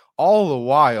complexity, all the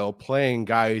while playing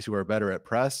guys who are better at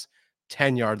press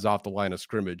 10 yards off the line of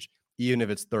scrimmage, even if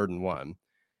it's 3rd and 1.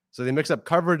 So they mix up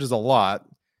coverages a lot,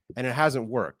 and it hasn't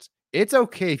worked. It's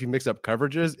okay if you mix up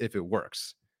coverages if it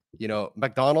works. You know,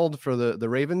 McDonald for the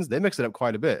Ravens, they mix it up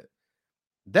quite a bit.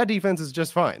 That defense is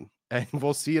just fine, and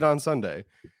we'll see it on Sunday.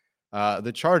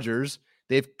 The Chargers,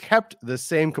 they've kept the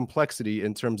same complexity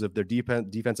in terms of their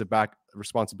defensive back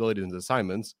responsibilities and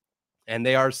assignments, and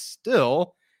they are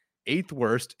still 8th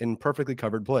worst in perfectly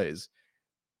covered plays.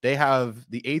 They have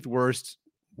the 8th worst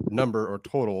number or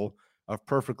total of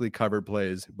perfectly covered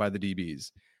plays by the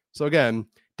DBs. So again,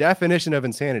 definition of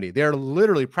insanity. They're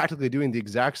literally practically doing the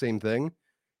exact same thing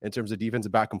in terms of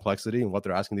defensive back complexity and what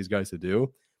they're asking these guys to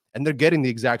do. And they're getting the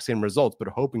exact same results, but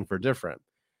hoping for different.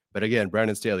 But again,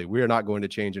 Brandon Staley, we are not going to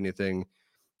change anything.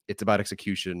 It's about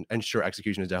execution. And sure,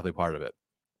 execution is definitely part of it.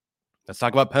 Let's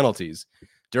talk about penalties.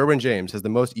 Derwin James has the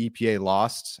most EPA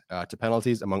lost to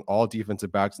penalties among all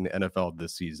defensive backs in the NFL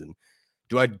this season.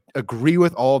 Do I agree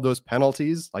with all of those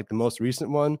penalties, like the most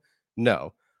recent one?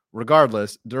 No.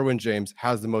 Regardless, Derwin James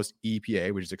has the most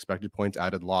EPA, which is expected points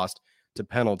added, lost to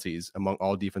penalties among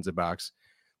all defensive backs.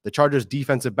 The Chargers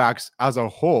defensive backs as a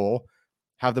whole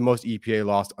have the most EPA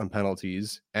lost on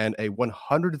penalties and a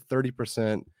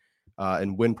 130%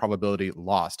 in win probability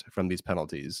lost from these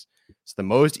penalties. It's the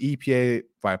most EPA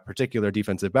by a particular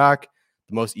defensive back,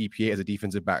 the most EPA as a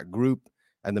defensive back group,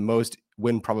 and the most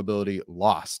win probability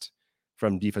lost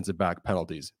from defensive back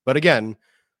penalties. But again,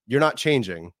 you're not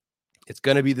changing. It's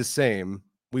going to be the same.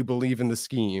 We believe in the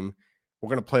scheme. We're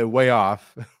going to play way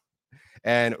off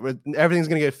and everything's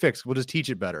going to get fixed. We'll just teach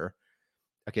it better.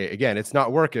 Okay, again, it's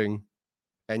not working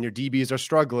and your DBs are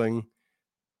struggling.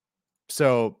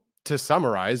 So to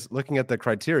summarize, looking at the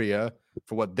criteria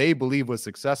for what they believe was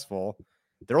successful,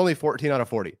 they're only 14 out of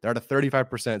 40. They're at a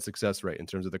 35% success rate in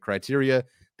terms of the criteria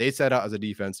they set out as a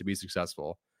defense to be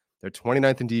successful. They're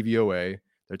 29th in DVOA.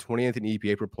 They're 28th in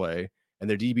EPA per play. And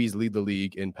their DBs lead the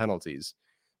league in penalties.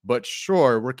 But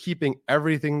sure, we're keeping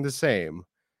everything the same.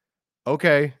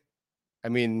 Okay. I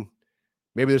mean,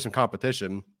 maybe there's some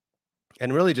competition.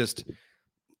 And really just,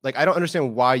 like, I don't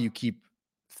understand why you keep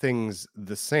things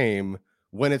the same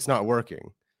when it's not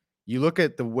working. You look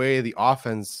at the way the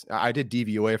offense, I did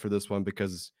DVOA for this one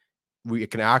because we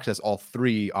can access all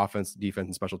 3 offense, defense,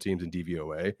 and special teams in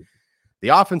DVOA. The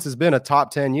offense has been a top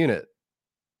 10 unit.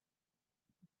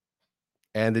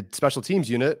 And the special teams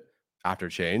unit, after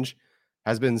change,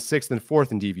 has been 6th and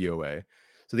 4th in DVOA.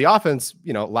 So the offense,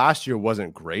 you know, last year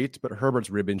wasn't great, but Herbert's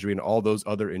rib injury and all those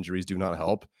other injuries do not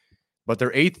help. But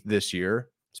they're 8th this year.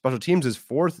 Special teams is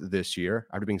 4th this year,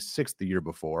 after being 6th the year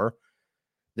before.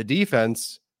 The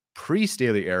defense,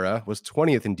 pre-Staley era, was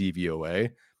 20th in DVOA,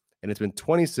 and it's been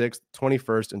 26th,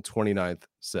 21st, and 29th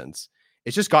since.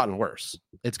 It's just gotten worse.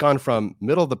 It's gone from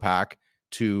middle of the pack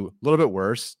to a little bit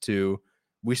worse to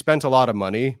we spent a lot of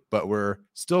money, but we're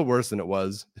still worse than it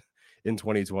was in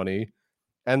 2020.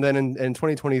 And then in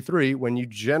 2023, when you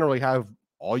generally have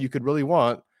all you could really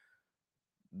want,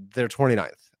 they're 29th.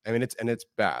 I mean, it's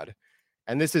bad.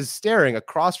 And this is staring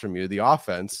across from you, the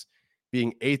offense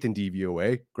being 8th in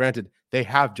DVOA. Granted, they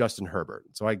have Justin Herbert.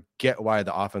 So I get why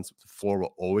the offense floor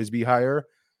will always be higher.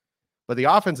 But the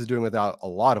offense is doing without a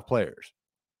lot of players.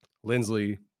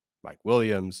 Lindsley, Mike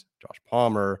Williams, Josh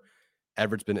Palmer,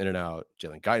 Everett's been in and out.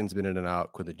 Jalen Guyton's been in and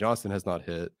out. Quinton Johnston has not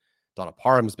hit. Donna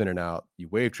Parham's been in and out. You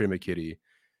waived Trey McKitty.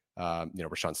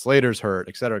 Rashawn Slater's hurt,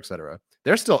 et cetera, et cetera.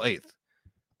 They're still 8th.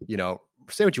 You know,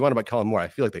 say what you want about Kellen Moore. I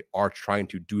feel like they are trying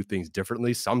to do things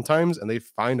differently sometimes, and they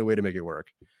find a way to make it work.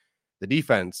 The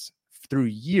defense through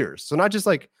years. So not just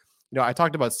like, you know, I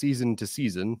talked about season to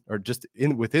season or just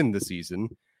within the season,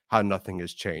 how nothing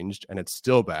has changed and it's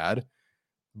still bad.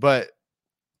 But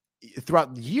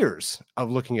throughout years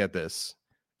of looking at this,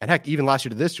 and heck, even last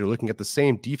year to this year, looking at the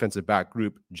same defensive back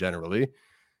group generally,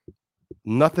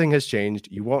 nothing has changed.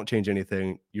 You won't change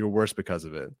anything. You're worse because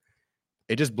of it.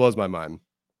 It just blows my mind,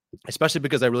 especially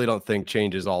because I really don't think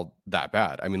change is all that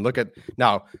bad. I mean, look at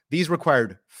now, these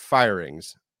required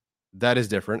firings. That is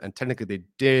different. And technically they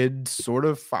did sort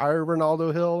of fire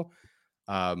Ronaldo Hill.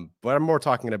 But I'm more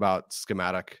talking about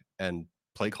schematic and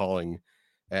play calling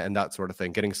and that sort of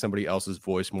thing, getting somebody else's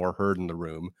voice more heard in the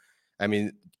room. I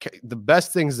mean, the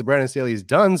best things that Brandon Staley has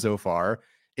done so far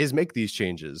is make these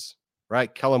changes,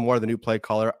 right? Kellen Moore, the new play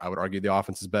caller, I would argue the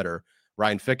offense is better.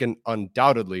 Ryan Ficken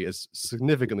undoubtedly is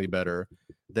significantly better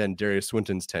than Darius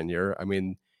Swinton's tenure. I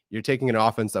mean, You're taking an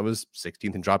offense that was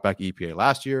 16th in dropback EPA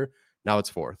last year. Now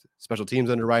it's 4th. Special teams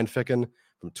under Ryan Ficken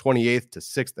from 28th to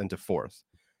 6th and to 4th.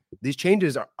 These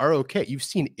changes are okay. You've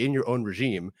seen in your own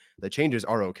regime that changes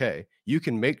are okay. You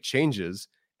can make changes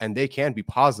and they can be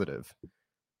positive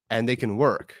and they can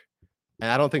work.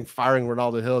 And I don't think firing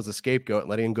Ronaldo Hill as a scapegoat and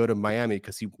letting him go to Miami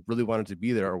because he really wanted to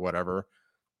be there or whatever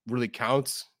really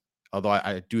counts. Although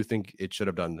I do think it should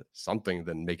have done something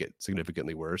than make it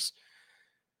significantly worse.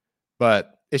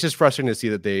 But it's just frustrating to see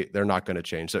that they're not going to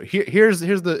change. So here's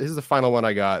the final one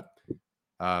I got.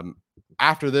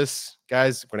 After this,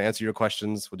 guys, we're going to answer your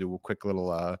questions. We'll do a quick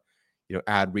little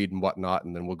ad read and whatnot,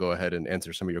 and then we'll go ahead and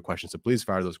answer some of your questions. So please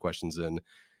fire those questions in.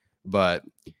 But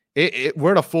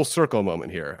we're in a full circle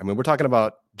moment here. I mean, we're talking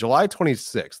about July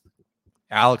 26th.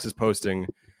 Alex is posting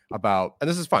about, and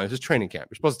this is fine. This is training camp.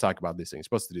 You're supposed to talk about these things.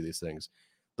 You're supposed to do these things.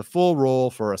 The full role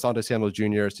for Asante Samuel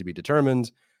Jr. is to be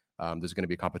determined. There's going to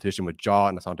be a competition with Jaw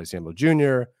and Asante Samuel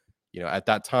Jr. At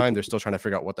that time, they're still trying to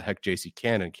figure out what the heck JC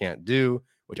can and can't do,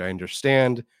 which I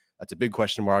understand. That's a big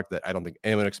question mark that I don't think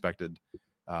anyone expected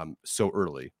so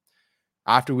early.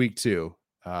 After week 2,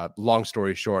 long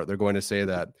story short, they're going to say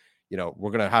that,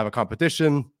 we're going to have a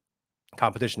competition.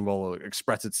 Competition will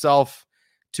express itself.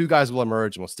 2 guys will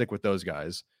emerge and we'll stick with those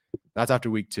guys. That's after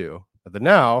week 2. But then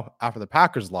now, after the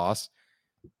Packers loss,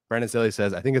 Brandon Staley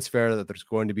says, I think it's fair that there's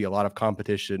going to be a lot of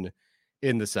competition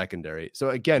in the secondary.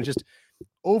 So again, just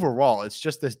overall, it's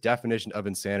just this definition of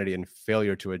insanity and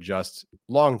failure to adjust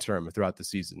long-term throughout the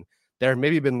season. There have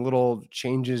maybe been little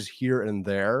changes here and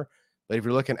there, but if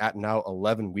you're looking at now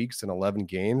 11 weeks and 11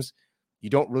 games, you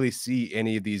don't really see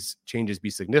any of these changes be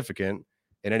significant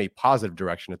in any positive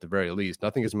direction at the very least.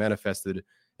 Nothing is manifested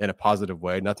in a positive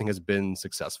way. Nothing has been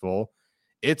successful.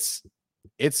 It's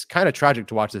kind of tragic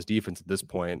to watch this defense at this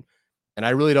point, and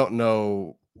I really don't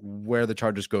know where the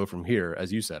Chargers go from here,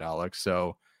 as you said, Alex.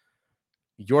 So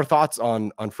your thoughts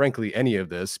on frankly any of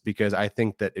this, because I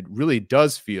think that it really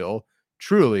does feel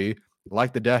truly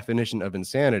like the definition of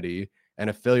insanity and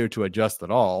a failure to adjust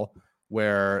at all,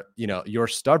 where your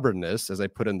stubbornness, as I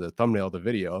put in the thumbnail of the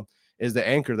video, is the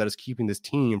anchor that is keeping this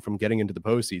team from getting into the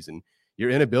postseason. Your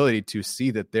inability to see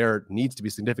that there needs to be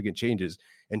significant changes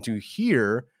and to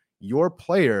hear your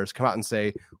players come out and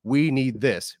say, we need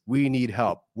this, we need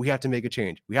help, we have to make a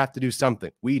change, we have to do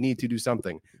something, we need to do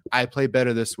something, I play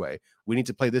better this way, we need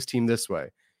to play this team this way.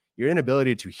 Your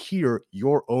inability to hear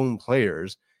your own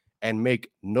players and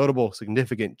make notable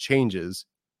significant changes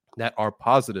that are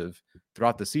positive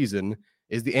throughout the season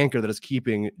is the anchor that is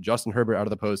keeping Justin Herbert out of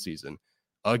the postseason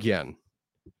again.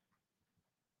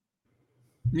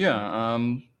 Yeah.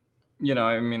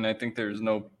 I think there's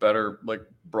no better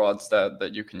broad stat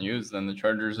that you can use than the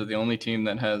Chargers are the only team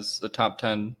that has a top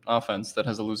 10 offense that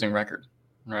has a losing record,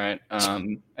 right?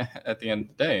 At the end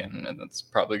of the day. And that's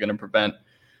probably going to prevent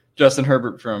Justin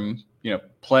Herbert from,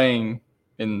 playing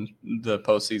in the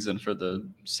postseason for the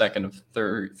second of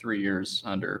 3 years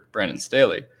under Brandon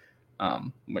Staley,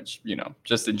 which,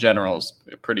 just in general is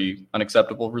a pretty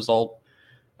unacceptable result.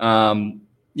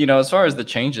 As far as the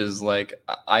changes,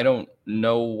 I don't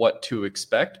know what to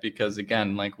expect because,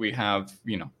 again, we have,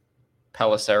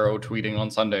 Pelissero tweeting on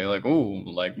Sunday,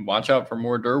 watch out for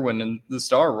more Derwin in the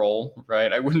star role,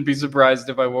 right? I wouldn't be surprised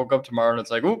if I woke up tomorrow and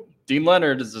it's Dean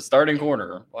Leonard is the starting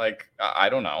corner. I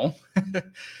don't know.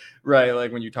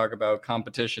 Right? When you talk about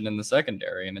competition in the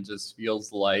secondary, and it just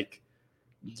feels like,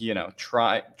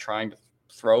 trying to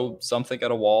throw something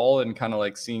at a wall and kind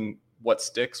of seeing what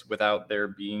sticks without there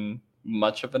being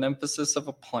much of an emphasis of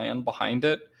a plan behind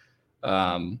it.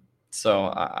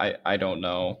 So I don't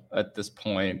know at this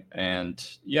point. And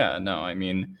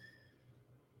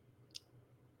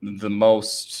the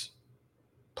most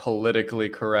politically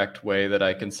correct way that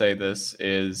I can say this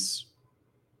is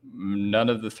none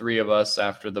of the 3 of us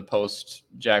after the post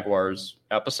Jaguars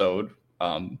episode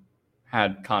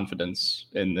had confidence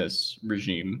in this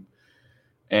regime.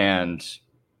 And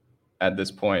at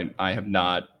this point, I have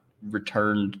not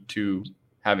returned to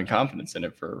having confidence in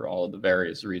it for all of the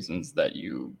various reasons that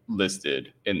you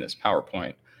listed in this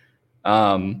PowerPoint.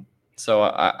 So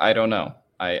I don't know.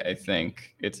 I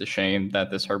think it's a shame that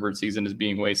this Herbert season is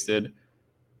being wasted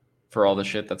for all the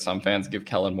shit that some fans give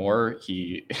Kellen Moore.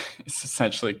 He is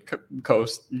essentially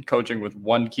coaching with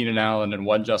 1 Keenan Allen and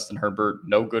 1 Justin Herbert,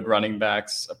 no good running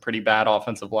backs, a pretty bad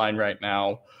offensive line right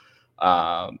now.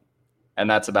 And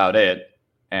that's about it.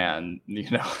 And,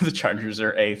 the Chargers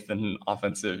are 8th in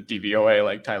offensive DVOA,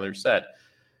 like Tyler said.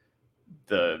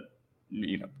 The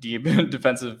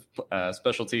defensive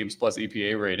special teams plus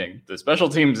EPA rating. The special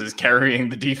teams is carrying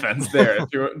the defense there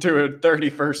to a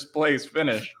 31st place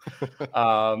finish.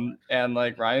 And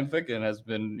like Ryan Ficken has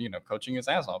been, coaching his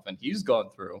ass off, and he's gone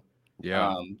through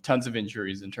tons of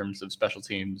injuries in terms of special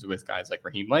teams with guys like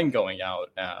Raheem Lang going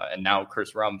out, and now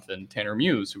Chris Rumpf and Tanner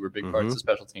Muse, who were big parts of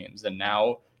special teams, and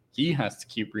now he has to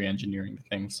keep re-engineering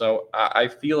things. So I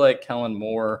feel like Kellen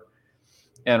Moore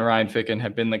and Ryan Ficken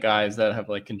have been the guys that have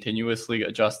like continuously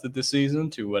adjusted this season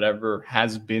to whatever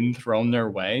has been thrown their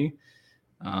way.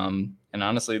 And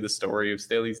honestly, the story of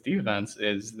Staley's defense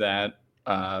is that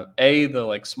A, the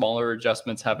like smaller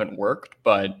adjustments haven't worked,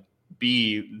 but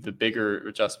B, the bigger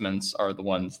adjustments are the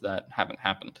ones that haven't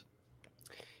happened.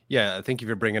 Yeah, thank you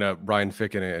for bringing up Ryan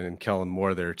Ficken and Kellen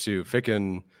Moore there too.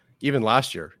 Ficken, even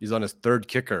last year, he's on his third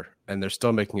kicker, and they're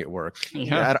still making it work.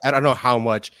 Yeah, I don't know how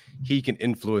much he can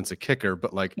influence a kicker,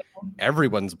 but like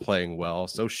everyone's playing well,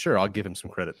 so sure, I'll give him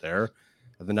some credit there.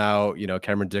 And then now,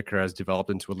 Cameron Dicker has developed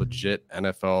into a legit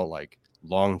NFL like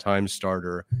long-time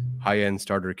starter, high-end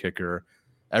starter kicker.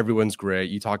 Everyone's great.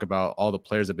 You talk about all the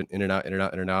players that have been in and out, in and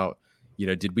out, in and out.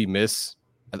 Did we miss?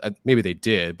 Maybe they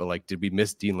did, but like, did we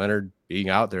miss Dean Leonard being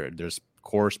out there? There's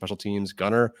core special teams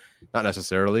gunner, not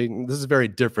necessarily. This is very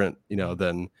different,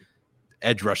 than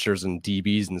edge rushers and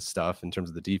DBs and stuff in terms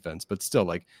of the defense, but still,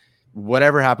 like,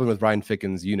 whatever happened with Ryan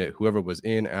Ficken's unit, whoever was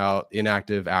in, out,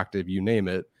 inactive, active, you name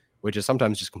it, which is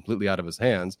sometimes just completely out of his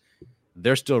hands,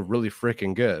 they're still really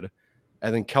freaking good.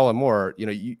 And then Kellen Moore,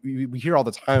 we hear all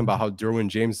the time about how Derwin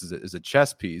James is a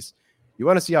chess piece. You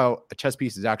want to see how a chess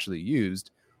piece is actually used.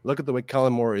 Look at the way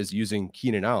Kellen Moore is using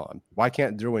Keenan Allen. Why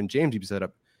can't Derwin James be set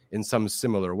up in some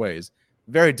similar ways?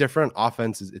 Very different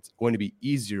offenses. It's going to be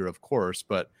easier, of course,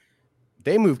 but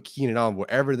they move Keenan Allen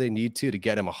wherever they need to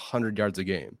get him 100 yards a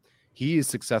game. He is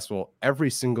successful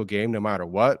every single game, no matter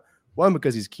what. One,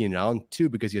 because he's Keenan Allen. Two,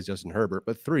 because he has Justin Herbert.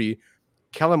 But three,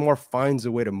 Kellen Moore finds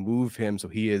a way to move him so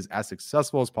he is as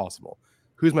successful as possible.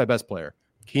 Who's my best player?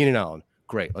 Keenan Allen.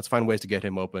 Great. Let's find ways to get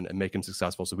him open and make him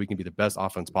successful so we can be the best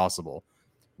offense possible.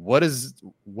 What is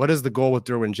the goal with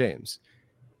Derwin James?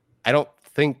 I don't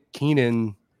think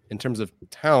Keenan, in terms of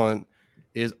talent,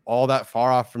 is all that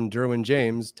far off from Derwin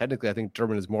James. Technically, I think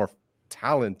Derwin is more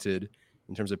talented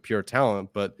in terms of pure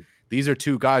talent, but these are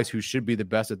two guys who should be the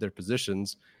best at their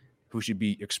positions, who should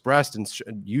be expressed and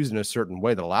used in a certain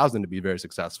way that allows them to be very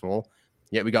successful.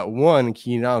 Yet we got one,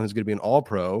 Keenan Allen, who's going to be an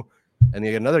all-pro, and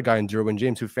they got another guy in Derwin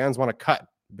James who fans want to cut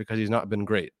because he's not been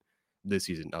great this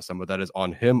season. Now, some of that is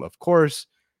on him, of course,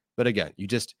 but again,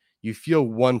 you feel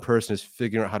one person is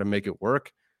figuring out how to make it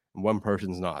work and one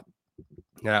person's not.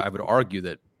 Now, I would argue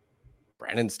that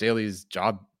Brandon Staley's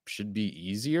job should be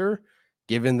easier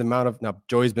given the amount of, now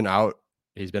Joey's been out.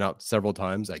 He's been out several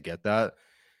times. I get that.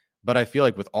 But I feel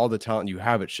like with all the talent you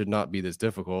have, it should not be this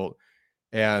difficult.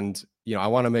 And, I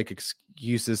want to make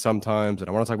excuses sometimes, and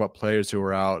I want to talk about players who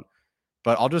are out,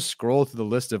 but I'll just scroll through the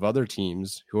list of other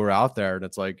teams who are out there. And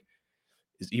it's like,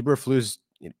 is Eberflus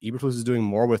is doing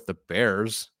more with the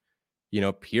Bears.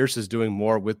 Pierce is doing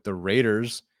more with the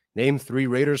Raiders. Name 3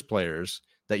 Raiders players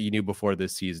that you knew before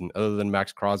this season, other than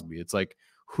Max Crosby. It's like,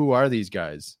 who are these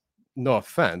guys? No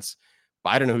offense,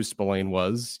 but I don't know who Spillane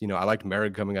was. I liked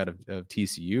Merrick coming out of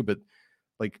TCU, but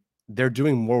like, they're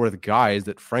doing more with guys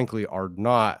that frankly are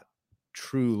not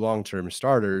true long-term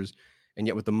starters. And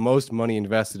yet with the most money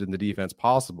invested in the defense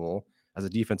possible as a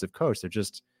defensive coach,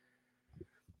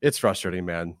 it's frustrating,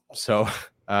 man. So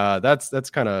that's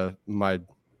kind of my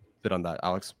bit on that,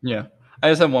 Alex. Yeah. I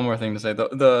just have one more thing to say.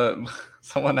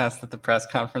 Someone asked at the press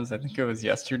conference, I think it was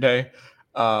yesterday,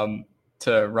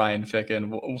 to Ryan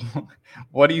Ficken,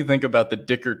 what do you think about the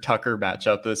Dicker-Tucker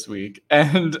matchup this week?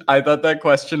 And I thought that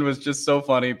question was just so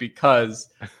funny because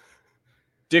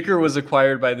Dicker was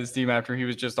acquired by this team after he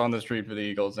was just on the street for the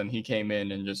Eagles, and he came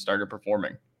in and just started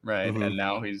performing, right? Mm-hmm. And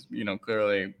now he's,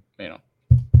 clearly,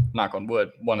 knock on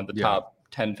wood, one of the top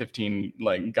 10, 15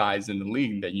 like guys in the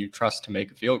league that you trust to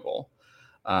make a field goal.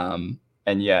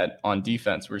 And yet on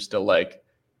defense, we're still like,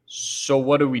 so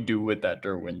what do we do with that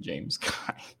Derwin James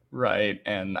guy? Right.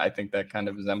 And I think that kind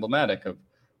of is emblematic of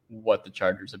what the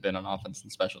Chargers have been on offense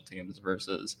and special teams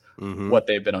versus what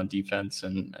they've been on defense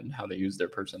and how they use their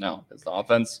personnel. Because the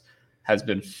offense has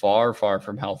been far, far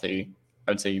from healthy.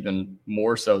 I would say even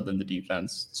more so than the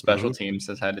defense. Special teams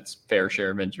has had its fair share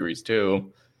of injuries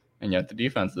too. And yet the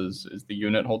defense is the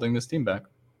unit holding this team back.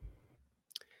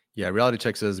 Yeah, Reality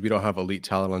Check says we don't have elite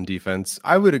talent on defense.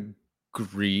 I would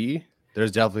agree.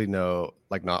 There's definitely not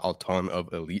a ton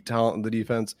of elite talent in the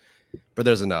defense, but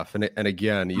there's enough. And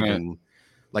again, even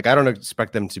I don't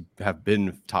expect them to have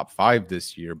been top 5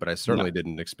 this year, but I certainly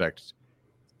didn't expect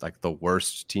like the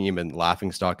worst team and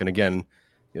laughingstock. And again,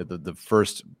 the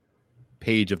first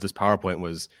page of this PowerPoint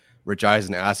was Rich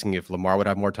Eisen asking if Lamar would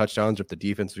have more touchdowns or if the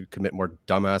defense would commit more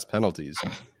dumbass penalties.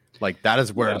 Like that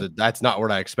is where that's not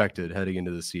what I expected heading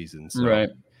into the season. So. Right.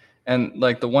 And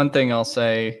like the one thing I'll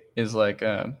say is like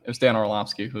it was Dan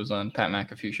Orlovsky who was on Pat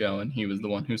McAfee show, and he was the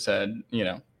one who said,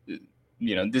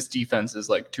 this defense is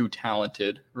like too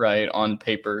talented, right, on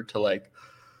paper to like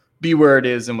be where it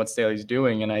is and what Staley's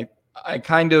doing. And I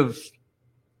kind of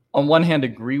on one hand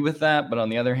agree with that, but on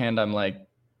the other hand, I'm like,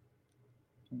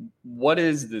 what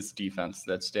is this defense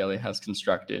that Staley has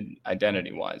constructed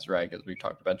identity-wise, right? Because we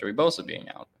talked about Joey Bosa being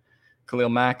out. Khalil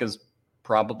Mack is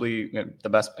probably the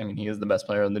best. I mean, he is the best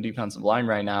player on the defensive line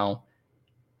right now.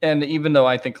 And even though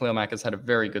I think Khalil Mack has had a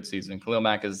very good season, Khalil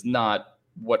Mack is not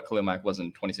what Khalil Mack was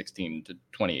in 2016 to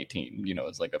 2018,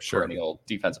 as like a perennial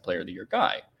defensive player of the year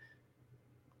guy.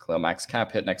 Khalil Mack's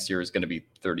cap hit next year is going to be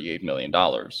 $38 million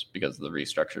because of the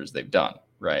restructures they've done,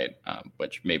 right?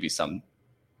 Which maybe some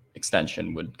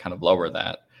extension would kind of lower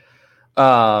that.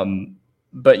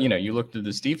 But, you look at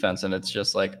this defense and it's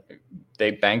just like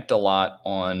they banked a lot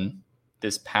on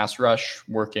this pass rush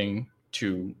working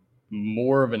to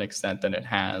more of an extent than it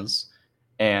has.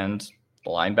 And the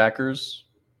linebackers,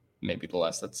 maybe the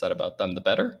less that's said about them, the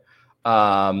better.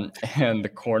 And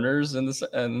the corners and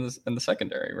the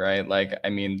secondary, right? Like, I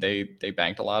mean, they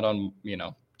banked a lot on,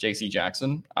 JC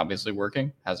Jackson obviously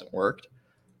working, hasn't worked.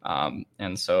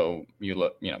 And so you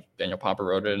look, Daniel Popper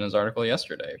wrote it in his article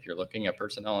yesterday. If you're looking at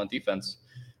personnel on defense,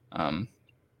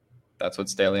 that's what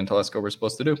Staley and Telesco were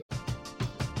supposed to do.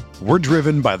 We're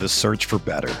driven by the search for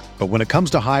better. But when it comes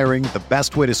to hiring, the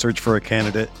best way to search for a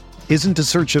candidate isn't to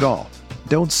search at all.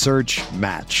 Don't search,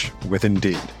 match with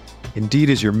Indeed.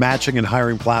 Indeed is your matching and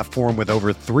hiring platform with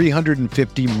over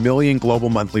 350 million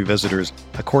global monthly visitors,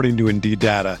 according to Indeed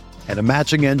data, and a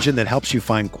matching engine that helps you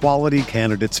find quality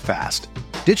candidates fast.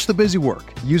 Ditch the busy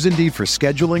work. Use Indeed for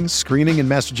scheduling, screening, and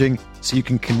messaging so you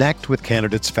can connect with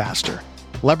candidates faster.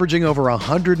 Leveraging over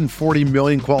 140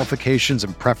 million qualifications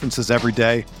and preferences every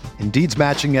day, Indeed's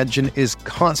matching engine is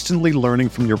constantly learning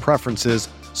from your preferences,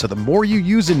 so the more you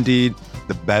use Indeed,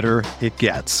 the better it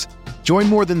gets. Join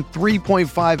more than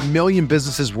 3.5 million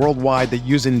businesses worldwide that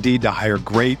use Indeed to hire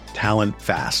great talent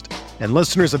fast. And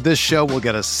listeners of this show will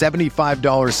get a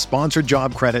 $75 sponsored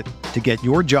job credit to get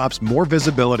your jobs more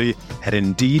visibility at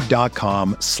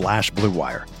Indeed.com/Blue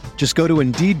Wire. Just go to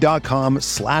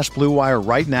Indeed.com/Blue Wire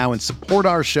right now and support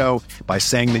our show by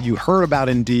saying that you heard about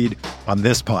Indeed on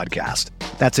this podcast.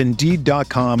 That's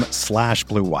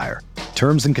Indeed.com/Blue Wire.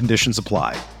 Terms and conditions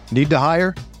apply. Need to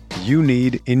hire? You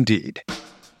need Indeed.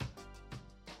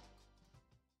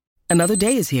 Another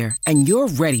day is here, and you're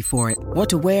ready for it. What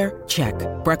to wear? Check.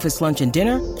 Breakfast, lunch, and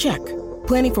dinner? Check.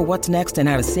 Planning for what's next and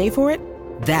how to save for it?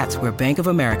 That's where Bank of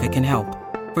America can help.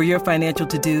 For your financial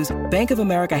to-dos, Bank of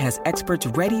America has experts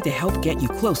ready to help get you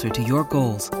closer to your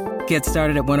goals. Get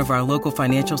started at one of our local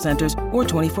financial centers or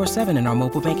 24/7 in our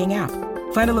mobile banking app.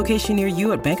 Find a location near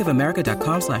you at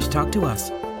bankofamerica.com/talktous.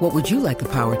 What would you like the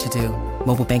power to do?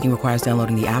 Mobile banking requires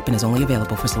downloading the app and is only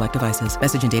available for select devices.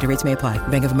 Message and data rates may apply.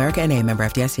 Bank of America NA, member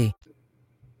FDIC.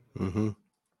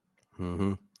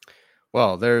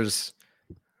 Well, there's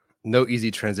no easy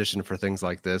transition for things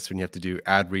like this when you have to do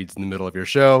ad reads in the middle of your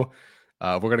show.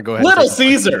 We're going to go ahead. Little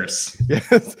Caesars.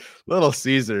 Yes, Little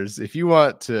Caesars. If you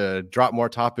want to drop more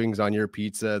toppings on your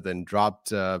pizza than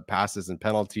dropped passes and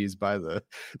penalties by the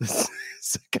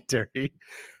secondary,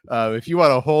 if you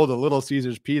want to hold a Little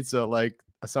Caesars pizza like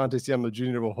Asante Samuel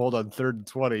Jr. will hold on 3rd and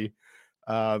 20,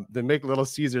 then make Little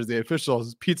Caesars the official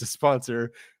pizza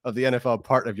sponsor of the NFL,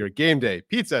 part of your game day.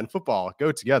 Pizza and football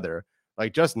go together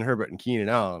like Justin Herbert and Keenan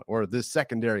Allen, or this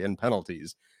secondary and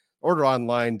penalties. Order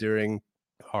online during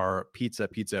our pizza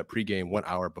pregame 1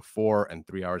 hour before and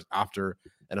 3 hours after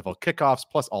NFL kickoffs,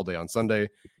 plus all day on Sunday.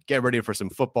 Get ready for some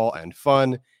football and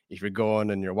fun. If you're going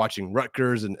and you're watching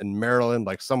Rutgers and Maryland,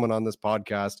 like someone on this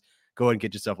podcast, go ahead and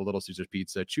get yourself a Little Caesars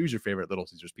pizza. Choose your favorite Little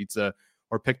Caesars pizza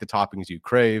or pick the toppings you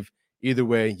crave. Either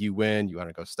way, you win. You want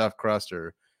to go stuffed crust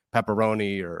or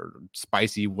pepperoni or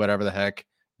spicy, whatever the heck,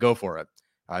 go for it.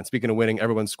 And speaking of winning,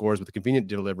 everyone scores with the convenient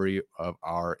delivery of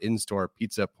our in-store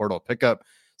pizza portal pickup.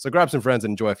 So grab some friends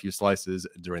and enjoy a few slices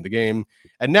during the game.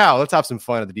 And now let's have some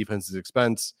fun at the defense's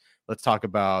expense. Let's talk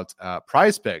about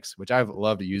Prize Picks, which I've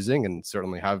loved using and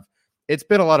certainly have. It's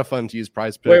been a lot of fun to use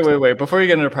Prize Picks. Wait. Before you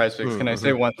get into Prize Picks, can I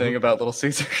say one thing about Little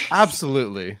Caesars?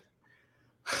 Absolutely.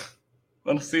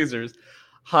 Little Caesars,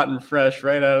 hot and fresh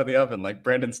right out of the oven, like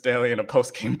Brandon Staley in a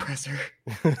post-game presser.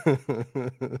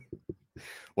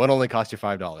 One only cost you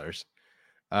 $5.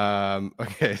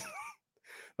 Okay.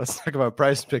 let's talk about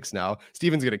Prize Picks now.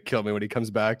 Steven's going to kill me when he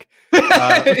comes back.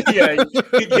 Yeah, he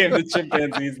gave the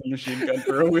chimpanzees the machine gun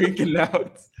for a week, and now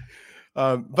it's...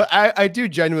 But I do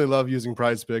genuinely love using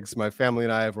Prize Picks. My family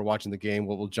and I, if we're watching the game,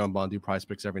 we'll jump on, do Prize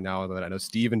Picks every now and then. I know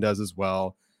Steven does as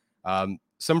well.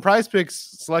 Some Prize Picks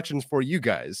selections for you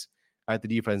guys at the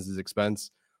defense's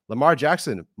expense. Lamar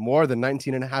Jackson, more than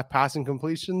 19.5 passing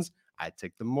completions. I'd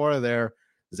take the more there.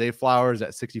 Zay Flowers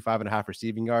at 65.5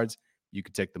 receiving yards. You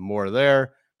could take the more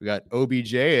there. We got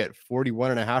OBJ at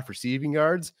 41.5 receiving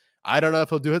yards. I don't know if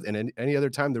he'll do it in any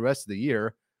other time the rest of the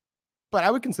year, but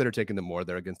I would consider taking the more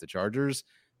there against the Chargers.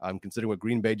 Considering what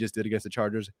Green Bay just did against the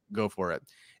Chargers, go for it.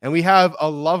 And we have a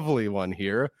lovely one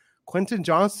here. Quentin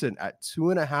Johnston at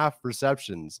 2.5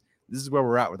 receptions. This is where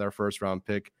we're at with our first round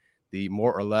pick. The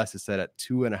more or less is set at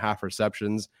 2.5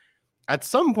 receptions. At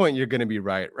some point, you're going to be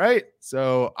right?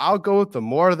 So I'll go with the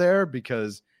more there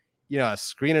because, a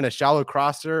screen and a shallow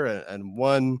crosser and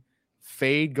one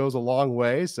fade goes a long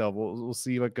way. So we'll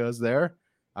see what goes there.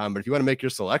 But if you want to make your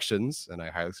selections, and I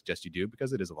highly suggest you do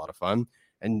because it is a lot of fun,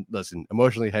 and listen,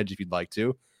 emotionally hedge if you'd like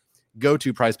to, go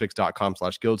to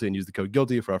prizepicks.com/guilty and use the code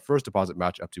guilty for our first deposit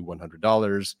match up to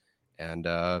 $100. And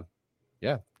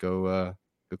go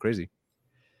crazy.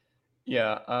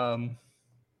 Yeah.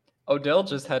 Odell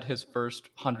just had his first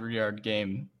 100-yard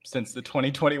game since the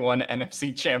 2021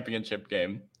 NFC Championship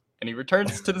game, and he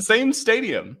returns to the same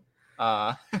stadium.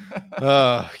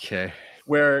 Okay.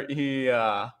 Where he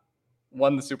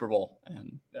won the Super Bowl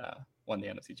and won the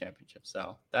NFC Championship.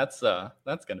 So that's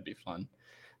going to be fun.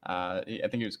 I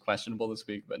think he was questionable this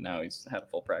week, but now he's had a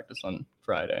full practice on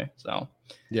Friday. So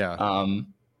yeah.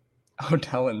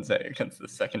 Odell and Zay against the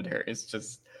secondary is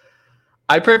just...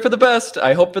 I pray for the best.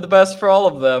 I hope for the best for all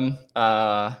of them.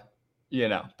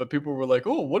 But people were like,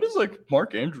 oh, what does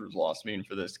Mark Andrews' loss mean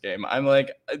for this game? I'm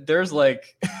like, there's a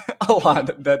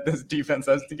lot that this defense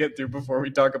has to get through before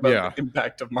we talk about the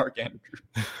impact of Mark Andrews.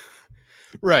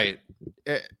 Right.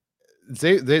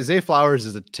 Zay Flowers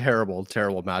is a terrible,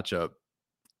 terrible matchup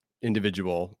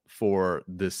individual for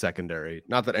this secondary.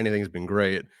 Not that anything's been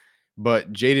great,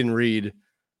 but Jaden Reed,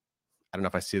 I don't know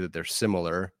if I see that they're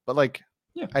similar, but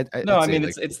yeah.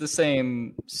 It's the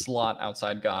same slot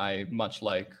outside guy, much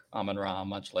like Amon-Ra,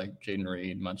 much like Jaden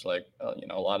Reed, much like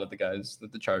a lot of the guys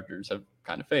that the Chargers have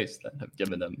kind of faced that have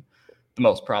given them the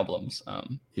most problems. I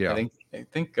think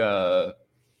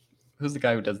who's the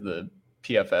guy who does the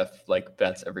PFF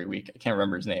bets every week? I can't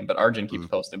remember his name, but Arjun keeps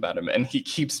posting about him, and he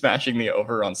keeps smashing the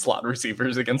over on slot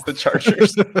receivers against the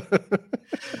Chargers,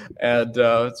 and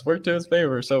it's worked to his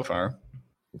favor so far.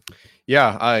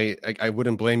 Yeah, I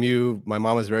wouldn't blame you. My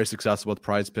mom is very successful with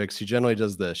Prize Picks. She generally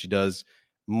does this. She does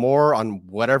more on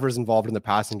whatever's involved in the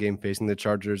passing game facing the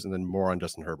Chargers, and then more on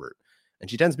Justin Herbert. And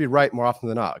she tends to be right more often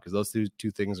than not because those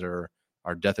two things are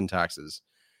death and taxes.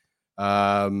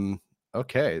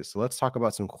 Okay, so let's talk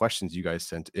about some questions you guys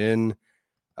sent in.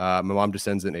 My mom just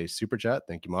sends in a super chat.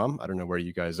 Thank you, Mom. I don't know where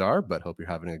you guys are, but hope you're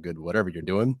having a good whatever you're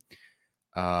doing.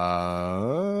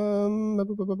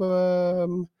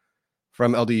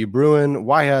 From LDE Bruin,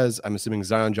 why has, I'm assuming,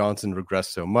 Zion Johnson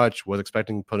regressed so much? Was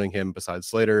expecting putting him beside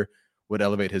Slater would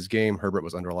elevate his game. Herbert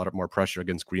was under a lot more pressure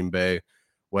against Green Bay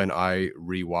when I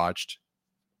rewatched.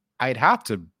 I'd have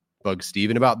to bug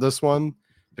Steven about this one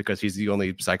because he's the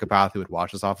only psychopath who would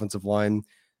watch this offensive line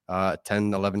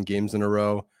 10, 11 games in a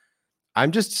row.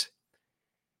 I'm just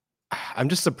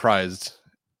surprised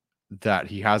that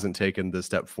he hasn't taken the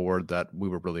step forward that we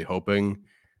were really hoping.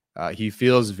 He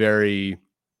feels very...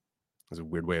 It's a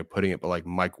weird way of putting it, but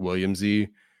Mike Williams-y,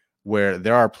 where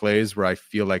there are plays where I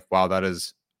feel like, wow, that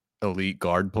is elite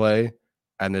guard play.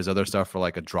 And there's other stuff for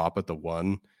a drop at the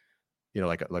one,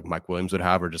 like Mike Williams would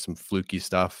have, or just some fluky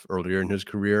stuff earlier in his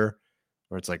career,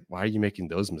 where it's why are you making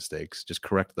those mistakes? Just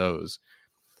correct those.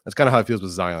 That's kind of how it feels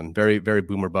with Zion. Very, very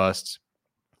boomer bust.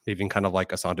 Even kind of like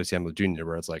Asante Samuel Jr.,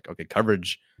 where it's okay,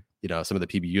 coverage, some of the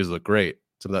PBUs look great.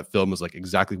 Some of that film is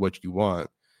exactly what you want.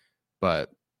 But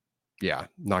yeah,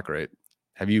 not great.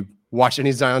 Have you watched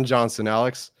any Zion Johnson,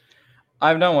 Alex?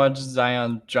 I've not watched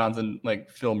Zion Johnson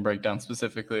film breakdown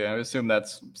specifically. I assume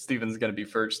that's Steven's going to be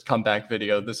first comeback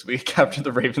video this week after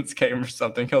the Ravens game or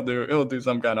something. He'll do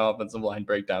some kind of offensive line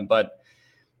breakdown. But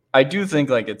I do think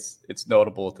it's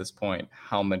notable at this point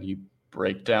how many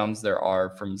breakdowns there are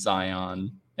from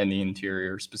Zion and the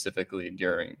interior specifically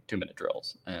during 2-minute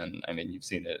drills. And I mean, you've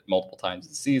seen it multiple times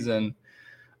this season.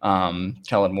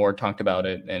 Kellen Moore talked about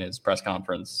it in his press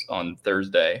conference on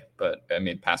Thursday, but I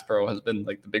mean, pass pro has been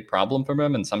the big problem for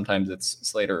him. And sometimes it's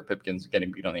Slater or Pipkins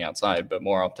getting beat on the outside, but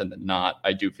more often than not,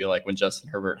 I do feel like when Justin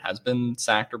Herbert has been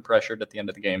sacked or pressured at the end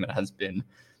of the game, it has been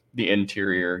the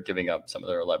interior giving up some of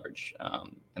their leverage.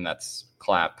 And that's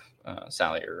Clapp,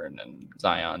 Salyer, and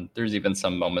Zion. There's even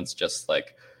some moments just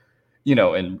like,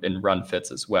 in run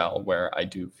fits as well, where I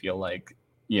do feel like,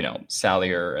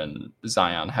 Salyer and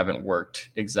Zion haven't worked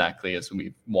exactly as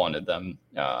we wanted them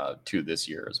to this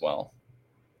year as well.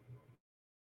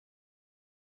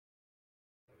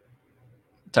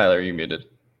 Tyler, you muted.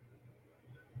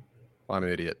 Well, I'm an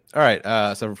idiot. All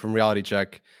right. So from Reality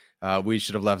Check, we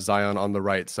should have left Zion on the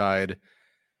right side.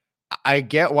 I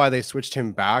get why they switched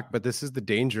him back, but this is the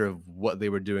danger of what they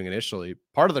were doing initially.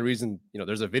 Part of the reason,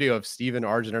 there's a video of Steven,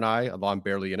 Arjun, and I, although I'm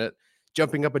barely in it,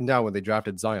 jumping up and down when they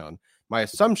drafted Zion. My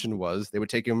assumption was they would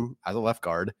take him as a left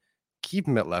guard, keep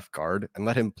him at left guard, and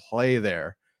let him play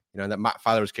there. And that Matt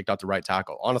Filer was kicked out to right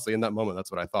tackle. Honestly, in that moment,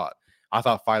 that's what I thought. I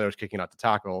thought Filer was kicking out to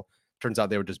tackle. Turns out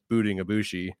they were just booting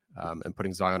Ibushi and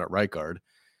putting Zion at right guard.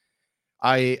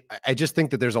 I just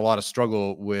think that there's a lot of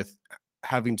struggle with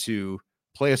having to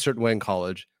play a certain way in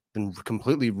college, then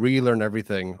completely relearn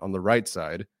everything on the right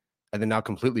side, and then now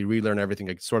completely relearn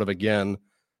everything sort of again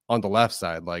on the left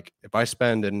side. Like if I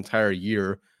spend an entire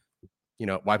year,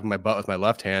 wiping my butt with my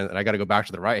left hand and I got to go back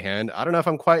to the right hand, I don't know if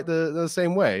I'm quite the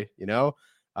same way, let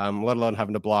alone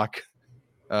having to block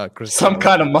Chris. Some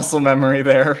kind of muscle memory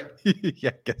there. Yeah,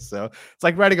 I guess so. It's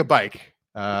like riding a bike.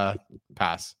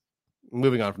 Pass.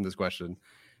 Moving on from this question.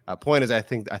 Point is, I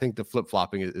think the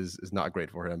flip-flopping is not great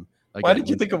for him. Again, why did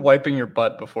you think of wiping your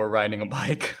butt before riding a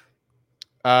bike?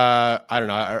 I don't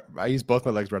know. I use both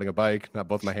my legs riding a bike, not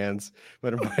both my hands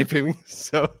when I'm wiping.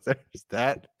 So there's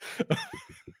that.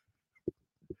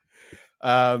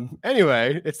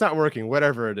 Anyway, it's not working.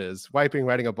 Whatever it is, wiping,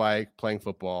 riding a bike, playing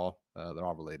football, they're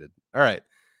all related. All right.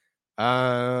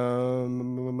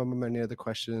 Any other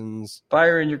questions?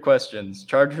 Fire in your questions.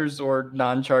 Chargers or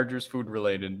non-Chargers food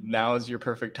related. Now is your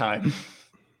perfect time.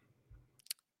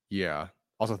 Yeah.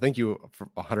 Also, thank you for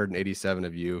 187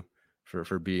 of you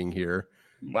for being here.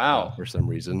 Wow. For some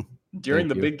reason. During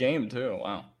the big game too.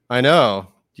 Wow. I know.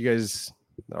 You guys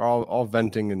are all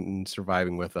venting and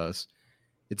surviving with us.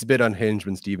 It's a bit unhinged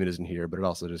when Steven isn't here, but it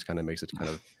also just kind of makes it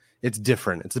it's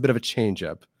different. It's a bit of a change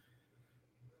up.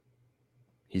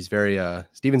 He's very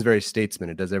Steven's very statesman.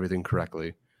 It does everything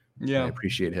correctly. Yeah. I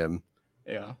appreciate him.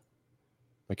 Yeah.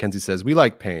 Mackenzie says, we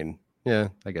like pain. Yeah,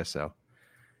 I guess so.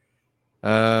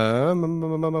 I never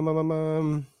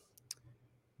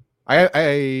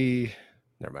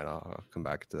mind. I'll come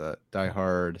back to that. Die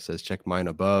Hard says, check mine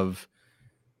above.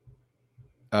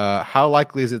 How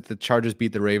likely is it the Chargers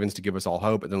beat the Ravens to give us all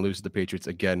hope and then lose to the Patriots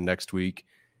again next week?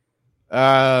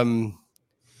 I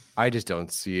just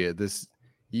don't see it.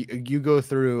 You go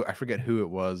through, I forget who it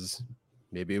was.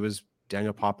 Maybe it was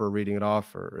Daniel Popper reading it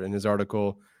off or in his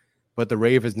article, but the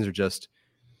Ravens are just,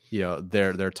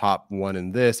 they're top one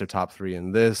in this, they're top three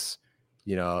in this.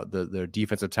 Their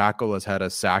defensive tackle has had a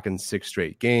sack in 6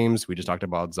 straight games. We just talked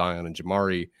about Zion and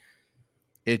Jamari.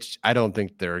 I don't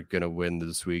think they're going to win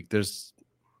this week.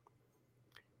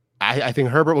 I think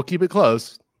Herbert will keep it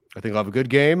close. I think he'll have a good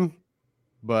game,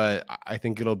 but I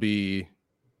think it'll be,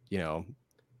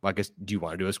 I guess, do you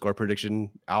want to do a score prediction,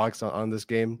 Alex, on this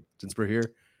game since we're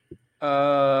here?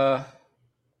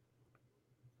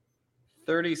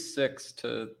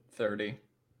 36-30.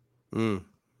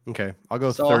 Okay, I'll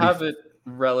go. So 30. I'll have it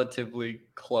relatively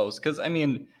close because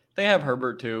they have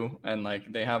Herbert too, and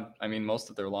they have. Most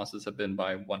of their losses have been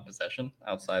by 1 possession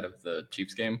outside of the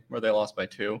Chiefs game where they lost by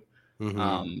 2.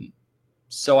 Mm-hmm.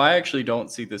 So I actually don't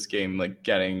see this game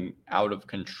getting out of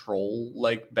control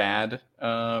bad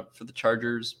for the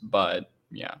Chargers, but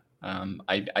yeah,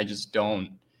 I just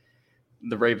don't.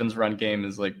 The Ravens' run game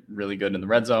is really good in the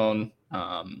red zone,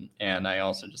 and I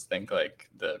also just think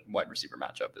the wide receiver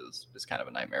matchup is kind of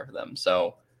a nightmare for them.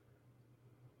 So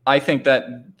I think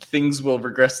that things will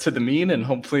regress to the mean, and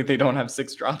hopefully they don't have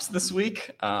 6 drops this week.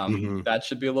 That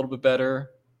should be a little bit better.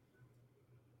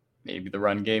 Maybe the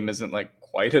run game isn't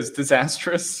quite as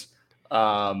disastrous.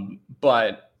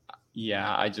 But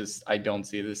yeah, I don't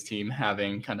see this team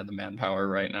having kind of the manpower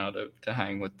right now to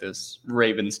hang with this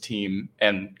Ravens team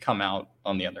and come out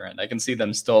on the other end. I can see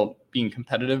them still being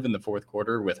competitive in the fourth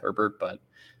quarter with Herbert, but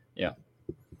yeah.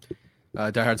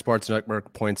 Die Hard Sports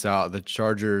Network points out the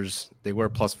Chargers, they were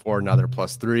 +4, now they're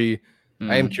 +3.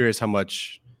 I am curious how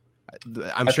much.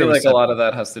 I feel a lot of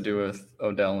that has to do with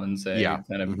Odell and Zay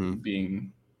kind of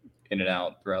being in and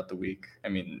out throughout the week.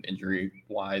 Injury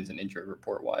wise and injury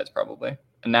report wise, probably.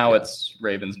 And now it's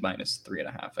Ravens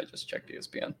 -3.5. I just checked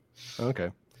ESPN.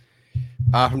 Okay.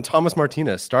 From Thomas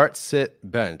Martinez, start, sit,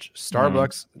 bench,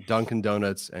 Starbucks, Dunkin'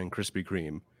 Donuts, and Krispy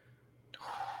Kreme.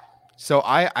 So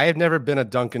I have never been a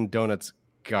Dunkin' Donuts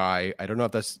guy. I don't know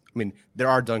if that's, there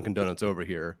are Dunkin' Donuts over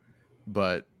here.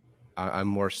 but I'm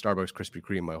more Starbucks Krispy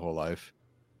Kreme my whole life.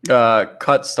 Cut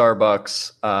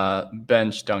Starbucks,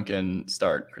 bench Dunkin',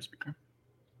 start Krispy Kreme.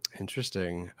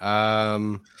 Interesting.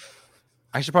 I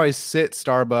should probably sit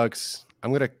Starbucks.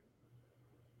 I'm gonna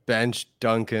bench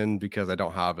Dunkin' because I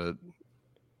don't have it.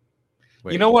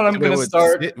 Wait, you know what I'm going to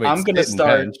start? I'm going to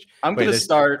start. I'm going to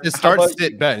start. Just start,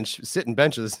 sit, bench. Sit and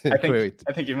benches. I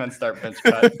think you meant start, bench,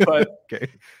 cut. But okay.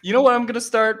 You know what I'm going to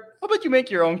start? How about you make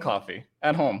your own coffee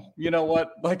at home? You know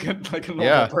what? Like a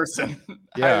normal person.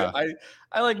 Yeah.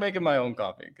 I like making my own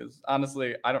coffee because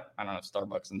honestly, I don't have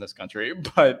Starbucks in this country,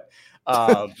 but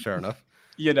fair enough.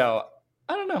 You know,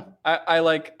 I don't know. I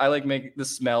like making the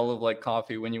smell of like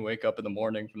coffee when you wake up in the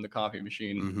morning from the coffee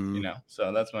machine. Mm-hmm. You know,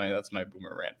 so that's my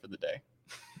boomer rant for the day.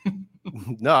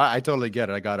 No, I totally get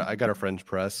it. I got a French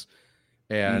press,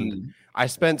 and I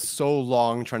spent so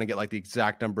long trying to get like the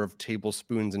exact number of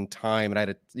tablespoons and time, and I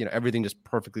had everything just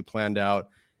perfectly planned out,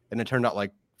 and it turned out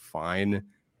like fine.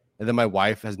 And then my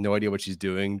wife has no idea what she's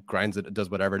doing, grinds it, does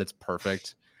whatever, and it's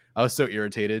perfect. I was so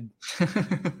irritated,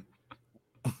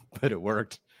 but it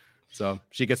worked. So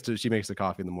she makes the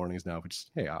coffee in the mornings now, which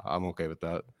hey, I'm okay with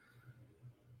that.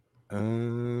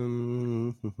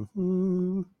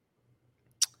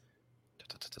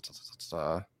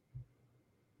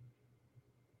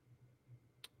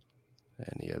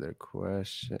 Any other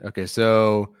question? Okay,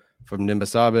 so from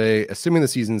Nimbasabe, assuming the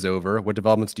season's over, what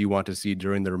developments do you want to see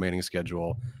during the remaining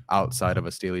schedule outside of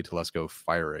a Staley Telesco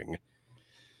firing?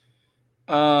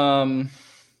 Developments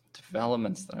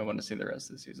that I want to see the rest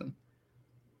of the season.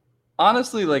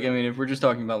 Honestly, like, I mean, if we're just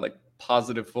talking about like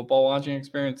positive football watching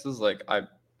experiences, like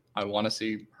I want to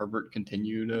see Herbert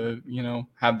continue to,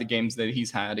 have the games that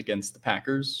he's had against the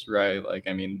Packers, right? Like,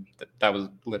 I mean, that was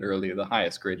literally the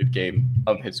highest graded game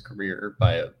of his career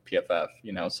by a PFF,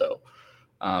 so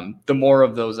the more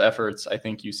of those efforts I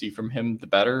think you see from him, the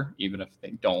better, even if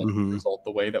they don't result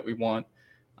the way that we want.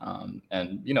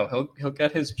 And, he'll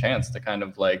get his chance to kind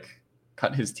of like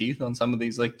cut his teeth on some of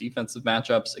these like defensive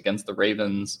matchups against the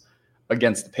Ravens,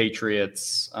 against the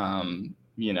Patriots,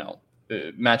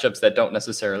 matchups that don't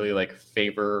necessarily like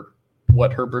favor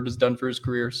what Herbert has done for his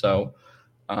career. So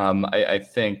I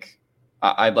think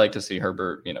I'd like to see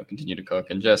Herbert, continue to cook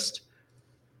and just,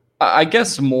 I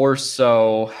guess more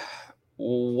so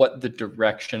what the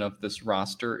direction of this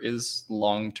roster is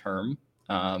long-term.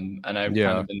 And I've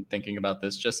kind of been thinking about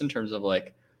this just in terms of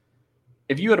like,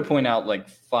 if you had to point out like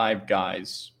 5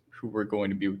 guys who were going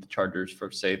to be with the Chargers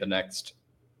for say the next,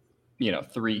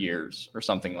 3 years or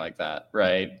something like that.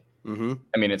 Right. Mm-hmm.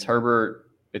 I mean, it's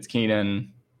Herbert, it's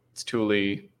Keenan, it's Thule.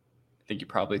 I think you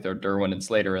probably throw Derwin and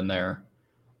Slater in there.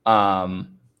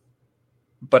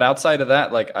 But outside of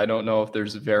that, like, I don't know if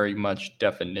there's very much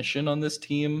definition on this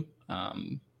team.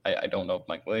 I don't know if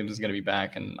Mike Williams is going to be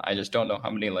back, and I just don't know how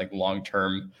many like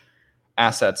long-term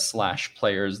assets /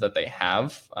 players that they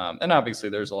have. And obviously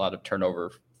there's a lot of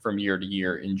turnover from year to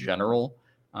year in general.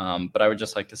 But I would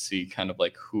just like to see kind of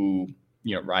like who,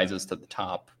 rises to the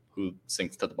top, who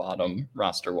sinks to the bottom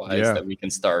roster-wise, that we can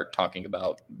start talking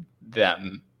about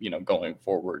them, going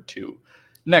forward to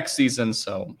next season.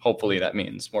 So hopefully that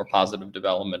means more positive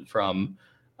development from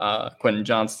Quentin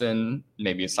Johnston,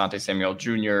 maybe Asante Samuel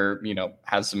Jr.,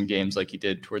 has some games like he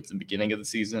did towards the beginning of the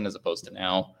season as opposed to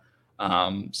now.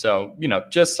 So,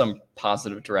 just some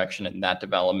positive direction in that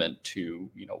development to,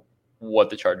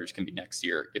 what the Chargers can be next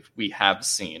year if we have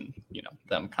seen,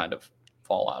 them kind of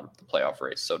fall out of the playoff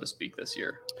race, so to speak, this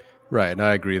year. Right, and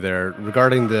I agree there.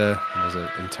 Regarding there's an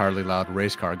entirely loud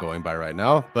race car going by right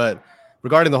now, but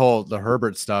regarding the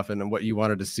Herbert stuff and what you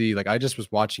wanted to see, like I just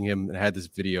was watching him and had this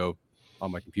video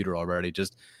on my computer already,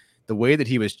 just the way that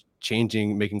he was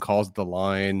changing, making calls at the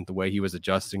line, the way he was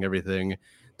adjusting everything.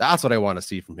 That's what I want to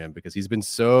see from him because he's been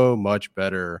so much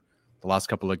better the last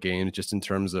couple of games, just in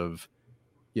terms of,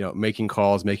 making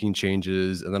calls, making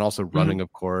changes, and then also running,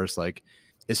 of course. Like,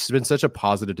 it's been such a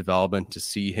positive development to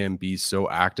see him be so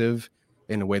active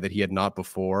in a way that he had not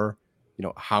before.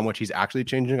 How much he's actually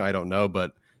changing, I don't know.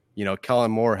 But,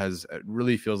 Kellen Moore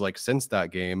really feels like since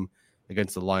that game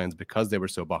against the Lions, because they were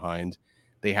so behind,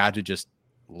 they had to just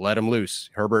let him loose.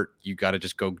 Herbert, you got to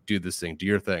just go do this thing, do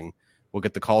your thing. We'll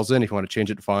get the calls in. If you want to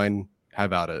change it, fine,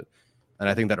 have at it. And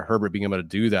I think that Herbert being able to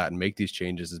do that and make these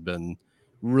changes has been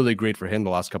really great for him the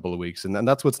last couple of weeks. And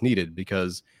that's what's needed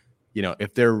because,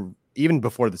 if they're, even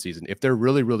before the season, if they're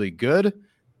really, really good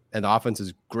and the offense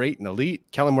is great and elite,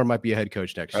 Kellen Moore might be a head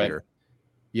coach next year,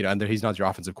 and he's not your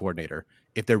offensive coordinator.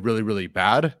 If they're really, really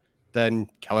bad, then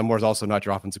Kellen Moore is also not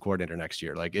your offensive coordinator next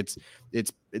year. Like it's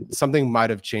something might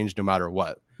have changed no matter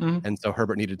what. And so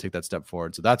Herbert needed to take that step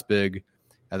forward. So that's big.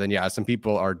 And then, some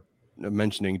people are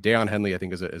mentioning Deion Henley, I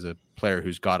think is a player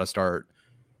who's got to start.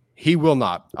 He will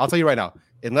not. I'll tell you right now,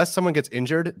 unless someone gets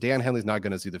injured, Deion Henley's not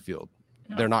going to see the field.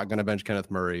 Yeah. They're not going to bench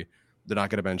Kenneth Murray. They're not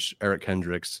going to bench Eric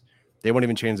Kendricks. They won't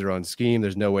even change their own scheme.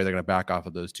 There's no way they're going to back off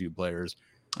of those two players.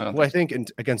 I think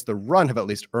against the run have at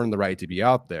least earned the right to be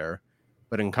out there.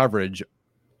 But in coverage,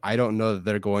 I don't know that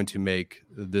they're going to make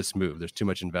this move. There's too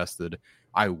much invested.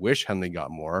 I wish Henley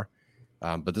got more,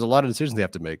 but there's a lot of decisions they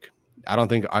have to make. I don't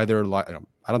think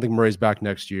Murray's back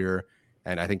next year,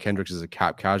 and I think Kendricks is a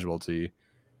cap casualty.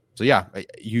 So yeah,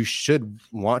 you should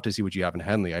want to see what you have in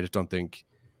Henley. I just don't think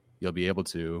you'll be able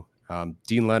to.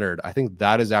 Dean Leonard, I think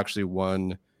that is actually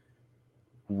one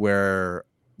where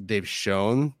they've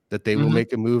shown that they will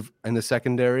make a move in the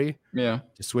secondary to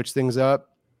switch things up.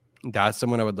 That's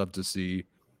someone I would love to see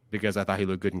because I thought he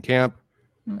looked good in camp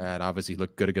and obviously he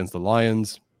looked good against the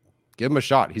Lions. Give him a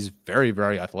shot. He's very,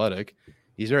 very athletic.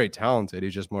 He's very talented.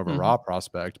 He's just more of a raw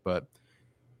prospect, but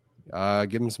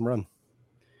give him some run.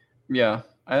 Yeah,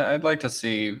 I'd like to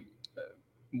see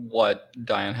what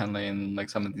Deion Henley and like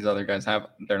some of these other guys have.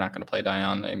 They're not going to play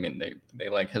Deion. I mean, they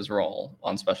like his role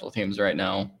on special teams right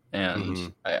now,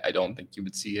 and I don't think you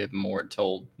would see him more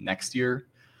till next year.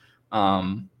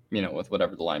 With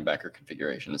whatever the linebacker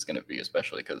configuration is going to be,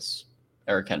 especially because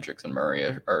Eric Kendricks and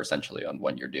Murray are essentially on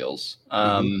 1-year deals.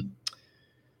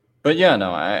 But yeah,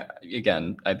 no, I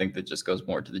think that just goes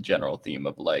more to the general theme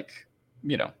of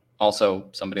also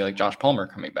somebody like Josh Palmer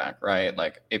coming back, right?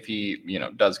 Like if he,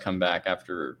 does come back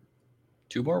after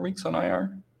 2 more weeks on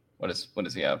IR, what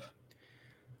does he have?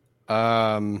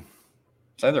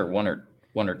 It's either one or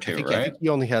two, right? I think he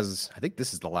only has. I think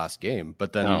this is the last game.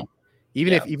 But then,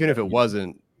 even if it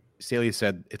wasn't, Staley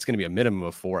said it's going to be a minimum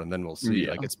of 4, and then we'll see.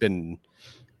 Yeah. Like it's been.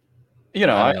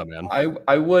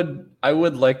 I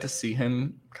would like to see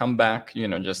him come back,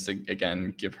 just to,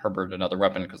 again, give Herbert another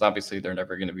weapon, because obviously they're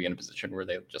never going to be in a position where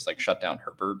they just shut down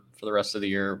Herbert for the rest of the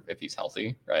year if he's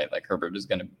healthy, right? Like Herbert is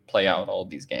going to play out all of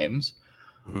these games.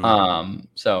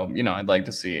 So, I'd like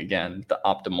to see, again, the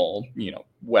optimal,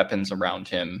 weapons around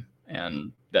him.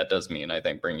 And that does mean, I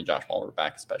think, bringing Josh Palmer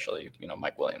back, especially,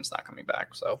 Mike Williams not coming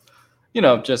back. So,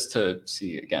 just to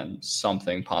see, again,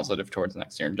 something positive towards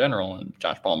next year in general, and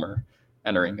Josh Palmer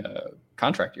entering a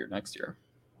contract year next year.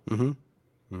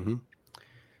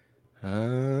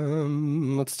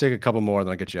 Let's take a couple more,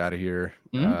 then I'll get you out of here.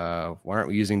 Why aren't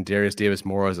we using Darius Davis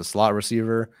more as a slot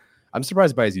receiver? I'm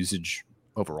surprised by his usage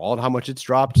overall and how much it's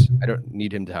dropped. I don't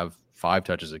need him to have 5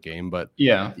 touches a game, but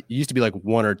it used to be like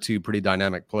 1 or 2 pretty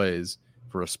dynamic plays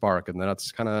for a spark, and then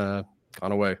that's kind of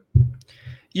gone away.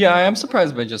 Yeah, I am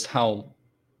surprised by just how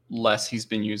less he's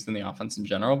been used in the offense in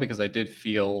general, because I did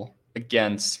feel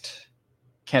against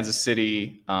Kansas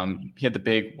City, he had the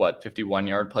big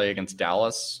 51-yard play against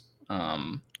Dallas.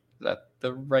 Is that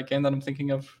the right game that I'm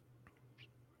thinking of?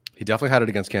 He definitely had it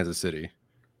against Kansas City.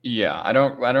 Yeah, I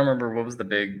don't remember what was the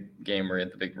big game where he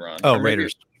had the big run. Oh,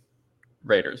 Raiders.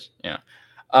 Yeah.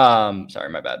 Sorry,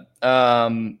 my bad.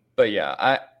 But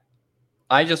yeah,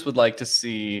 I just would like to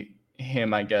see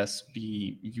him, I guess,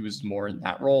 be used more in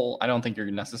that role. I don't think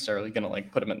you're necessarily going to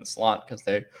put him in the slot because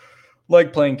they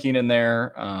like playing Keenan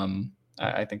there.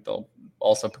 I think they'll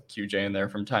also put QJ in there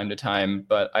from time to time,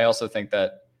 but I also think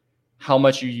that how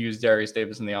much you use Darius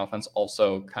Davis in the offense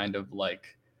also kind of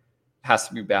has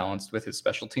to be balanced with his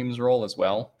special teams role as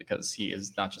well, because he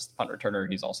is not just the punt returner,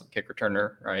 he's also the kick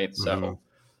returner, right? So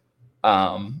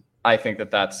I think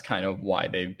that that's kind of why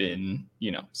they've been,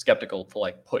 skeptical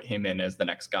to put him in as the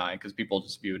next guy, because people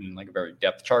just view it in a very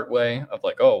depth chart way of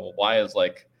why is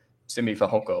Simi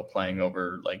Fehoko playing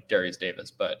over Darius Davis?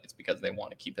 But it's because they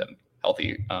want to keep him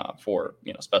healthy for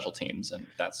special teams, and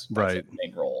that's right. The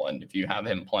main role. And if you have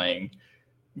him playing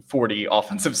 40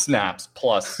 offensive snaps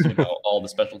plus all the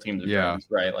special teams returns,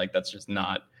 right? That's just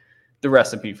not the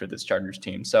recipe for this Chargers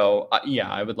team. So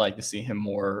I would like to see him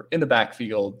more in the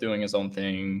backfield doing his own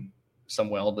thing, some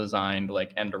well-designed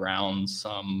end arounds,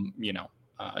 some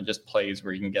just plays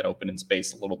where you can get open in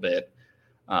space a little bit.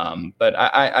 But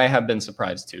I have been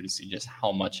surprised too to see just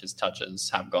how much his touches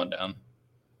have gone down.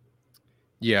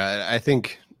 Yeah, I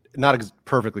think not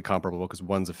perfectly comparable because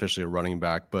one's officially a running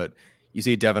back, but you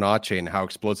see Devin Ache and how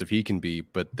explosive he can be,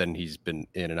 but then he's been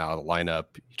in and out of the lineup.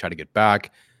 He tried to get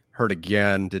back, hurt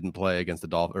again, didn't play against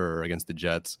the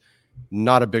Jets.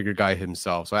 Not a bigger guy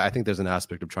himself. So I think there's an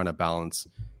aspect of trying to balance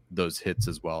those hits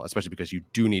as well, especially because you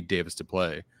do need Davis to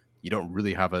play. You don't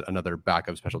really have another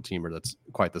backup special teamer that's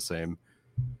quite the same.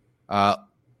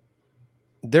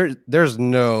 There's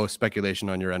no speculation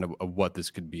on your end of what this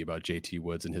could be about JT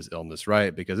Woods and his illness,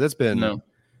 right? Because it's been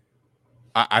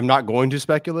I'm not going to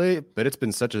speculate, but it's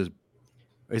been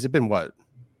has it been what?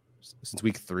 since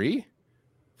week 3,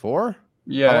 4.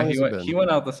 Yeah, he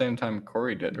went out the same time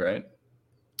Corey did, right?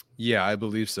 Yeah, I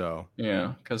believe so.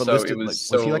 Yeah, because it was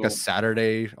he like a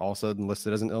Saturday all of a sudden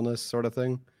listed as an illness sort of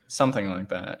thing? Something like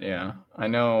that, yeah. I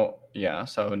know, yeah.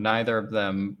 So neither of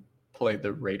them played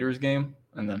the Raiders game,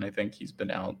 and then I think he's been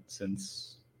out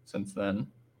since then.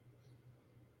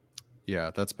 Yeah,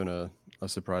 that's been a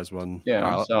surprise one.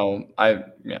 Yeah, so I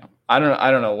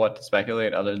don't know what to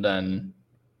speculate other than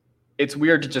it's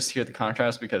weird to just hear the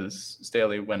contrast because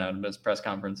Staley went out of his press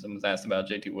conference and was asked about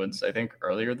JT Woods, I think,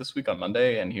 earlier this week on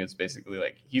Monday, and he was basically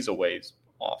like, he's a ways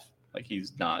off. Like,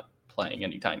 he's not playing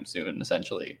anytime soon,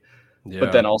 essentially. Yeah.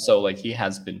 But then also, like, he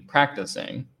has been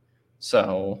practicing.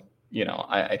 So,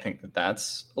 I think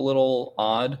that's a little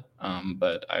odd,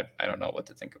 but I don't know what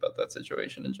to think about that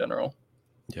situation in general.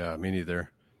 Yeah, me neither.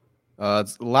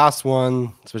 It's the last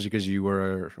one, especially because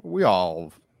we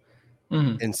all...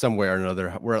 Mm-hmm. In some way or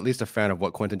another, we're at least a fan of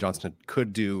what Quentin Johnston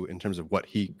could do in terms of what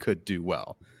he could do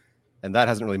well. And that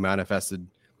hasn't really manifested.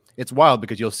 It's wild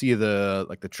because you'll see the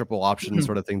triple option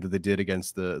sort of thing that they did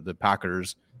against the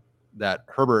Packers, that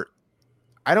Herbert,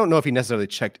 I don't know if he necessarily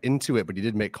checked into it, but he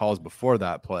did make calls before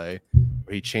that play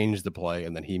where he changed the play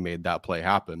and then he made that play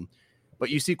happen. But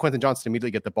you see Quentin Johnston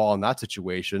immediately get the ball in that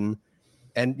situation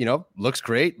and, looks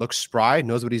great, looks spry,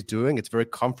 knows what he's doing. It's very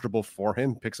comfortable for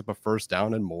him, picks up a first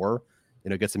down and more.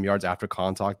 Get some yards after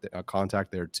contact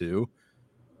there too.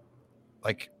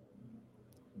 Like,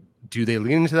 do they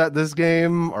lean into that this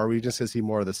game? Or are we just going to see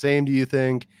more of the same, do you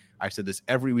think? I've said this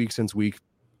every week since week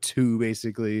 2,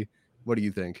 basically. What do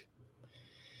you think?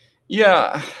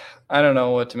 Yeah, I don't know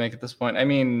what to make at this point. I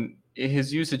mean,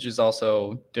 his usage is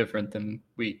also different than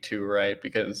week 2, right?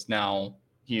 Because now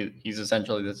he's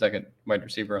essentially the second wide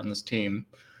receiver on this team.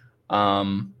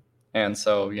 And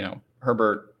so,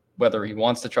 Herbert, whether he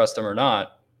wants to trust him or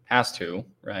not, has to,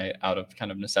 right, out of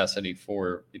kind of necessity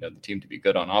for, the team to be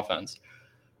good on offense.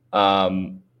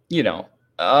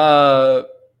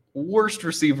 Worst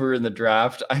receiver in the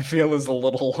draft, I feel, is a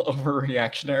little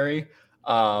overreactionary.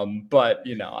 But,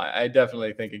 I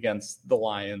definitely think against the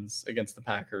Lions, against the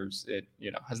Packers, it,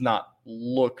 has not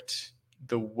looked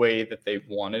the way that they've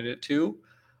wanted it to.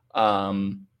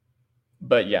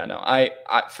 But yeah, no, I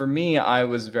for me, I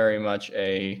was very much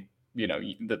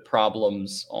the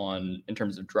problems in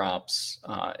terms of drops,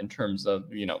 in terms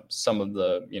of, some of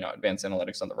the, advanced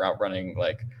analytics on the route running,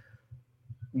 like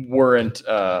weren't,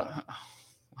 why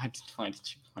did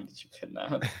you pin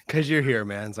that? Because you're here,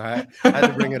 man. So I had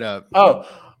to bring it up. Oh,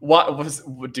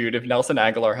 dude, if Nelson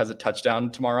Aguilar has a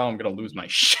touchdown tomorrow, I'm going to lose my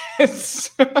shit.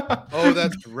 Oh,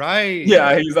 that's right.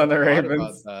 Yeah, he's on the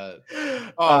Ravens. What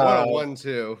a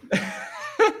 1-2.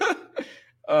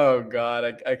 Oh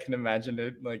God, I can imagine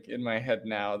it like in my head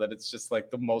now that it's just like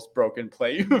the most broken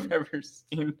play you've ever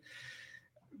seen.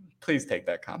 Please take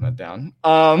that comment down.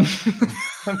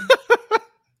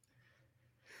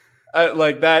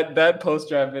 Like that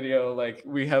post-draft video, like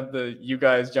we have you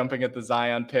guys jumping at the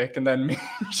Zion pick and then me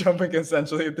jumping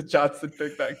essentially at the Johnson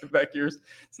pick back-to-back years.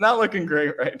 It's not looking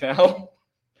great right now.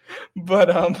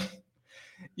 But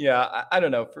yeah, I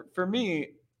don't know. For me,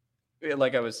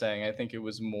 like I was saying, I think it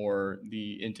was more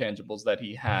the intangibles that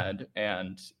he had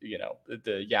and,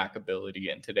 the yak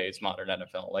ability in today's modern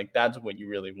NFL. Like, that's what you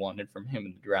really wanted from him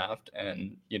in the draft.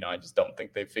 And, I just don't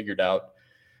think they figured out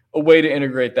a way to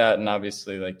integrate that. And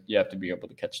obviously, like, you have to be able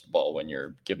to catch the ball when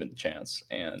you're given the chance.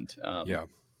 And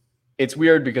it's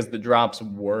weird because the drops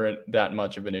weren't that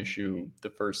much of an issue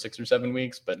the first 6 or 7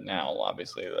 weeks. But now,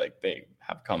 obviously, like, they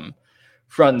have come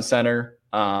front and center.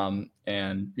 And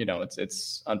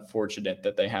it's unfortunate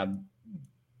that they have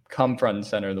come front and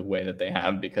center the way that they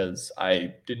have, because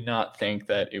I did not think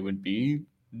that it would be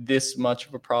this much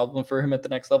of a problem for him at the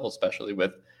next level, especially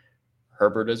with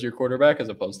Herbert as your quarterback as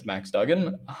opposed to Max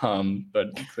Duggan.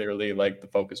 But clearly, like, the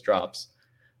focus drops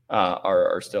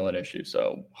are still an issue.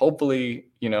 So hopefully,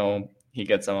 he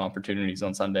gets some opportunities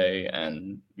on Sunday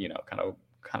and, kind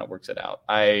of works it out.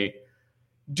 I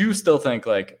do still think,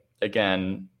 like,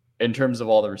 again, in terms of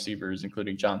all the receivers,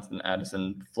 including Johnston,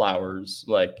 Addison, Flowers,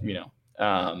 like,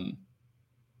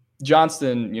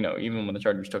 Johnston, even when the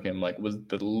Chargers took him, like, was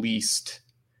the least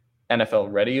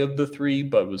NFL ready of the 3,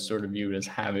 but was sort of viewed as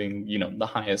having, the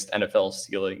highest NFL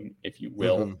ceiling, if you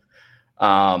will.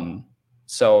 Mm-hmm.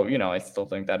 So, I still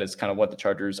think that is kind of what the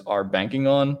Chargers are banking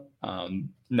on.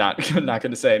 Not going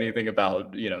to say anything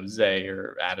about, Zay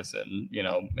or Addison,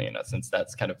 since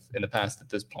that's kind of in the past at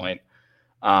this point.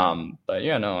 But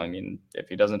yeah, no, I mean, if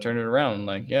he doesn't turn it around,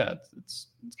 like, yeah, it's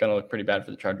going to look pretty bad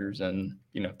for the Chargers. And,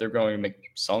 if they're going to make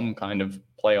some kind of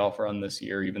playoff run this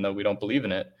year, even though we don't believe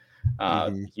in it,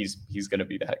 he's going to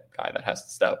be that guy that has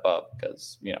to step up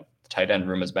because, the tight end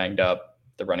room is banged up.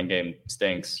 The running game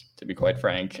stinks, to be quite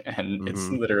frank. And it's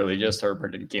literally just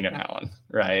Herbert and Keenan Allen,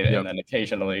 right? Yep. And then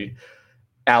occasionally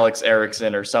Alex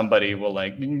Erickson or somebody will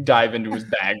dive into his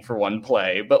bag for one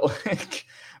play, but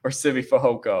or Sivi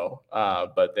Fehoko.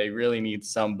 But they really need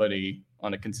somebody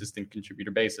on a consistent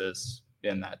contributor basis.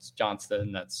 And that's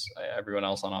Johnston. That's everyone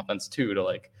else on offense too,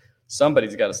 to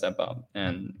somebody's got to step up.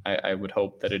 And I would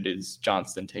hope that it is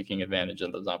Johnston taking advantage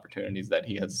of those opportunities that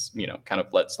he has, kind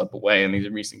of let slip away in these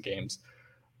recent games,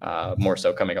 more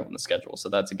so coming up on the schedule. So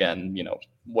that's, again,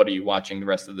 what are you watching the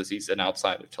rest of the season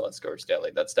outside of Telesco or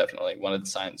Staley? That's definitely one of the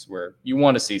signs where you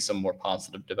want to see some more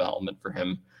positive development for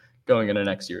him going into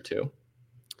next year too.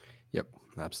 Yep,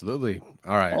 absolutely.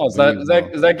 All right. Oh, is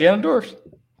that Ganondorf?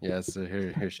 Yes,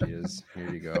 here she is.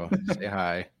 Here you go. Say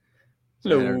hi.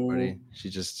 Hello, hi, everybody.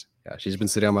 She's been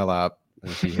sitting on my lap,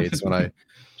 and she hates when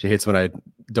I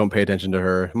don't pay attention to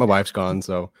her. My wife's gone,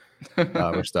 so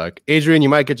we're stuck. Adrian, you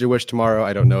might get your wish tomorrow.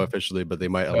 I don't know officially, but they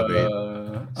might elevate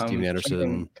Steven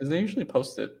Anderson because they usually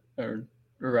post it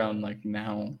around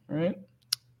now, right?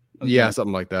 Yeah,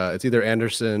 something like that. It's either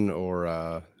Anderson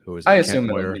or who is it? I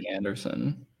assume it would be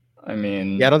Anderson. I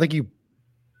mean, I don't think you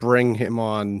bring him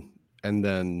on and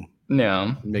then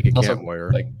make it Camp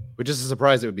Warrior. Which is a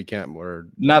surprise it would be Camp Warrior.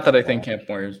 Not that I think Camp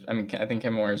Warrior's. I mean, I think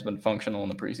Camp Warrior's been functional in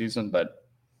the preseason, but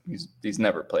he's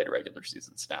never played a regular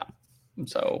season snap.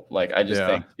 So, I just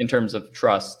think in terms of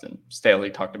trust, and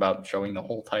Staley talked about showing the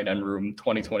whole tight end room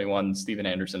 2021 Steven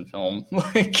Anderson film.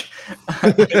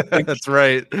 That's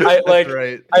right. That's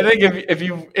right. I think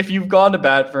if you've gone to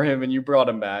bat for him and you brought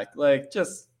him back,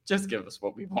 just give us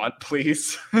what we want,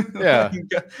 please. Yeah.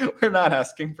 We're not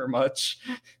asking for much.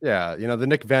 Yeah. The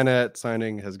Nick Vanette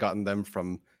signing has gotten them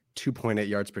from 2.8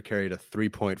 yards per carry to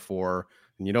 3.4.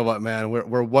 And you know what, man?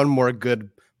 We're one more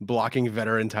good blocking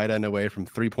veteran tight end away from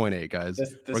 3.8, guys.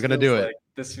 We're going to do it.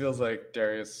 This feels like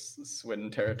Darius Swinton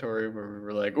territory where we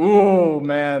were like, oh,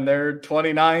 man, they're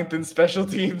 29th in special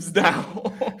teams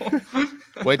now.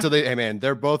 Wait till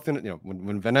they're both in,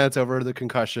 when Vanette's over the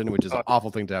concussion, which is an awful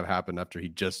thing to have happen after he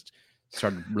just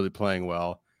started really playing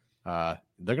well.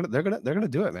 They're gonna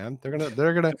do it, man. They're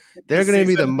gonna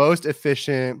be the most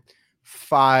efficient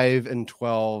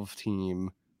 5-12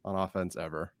 team on offense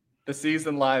ever. The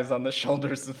season lies on the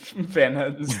shoulders of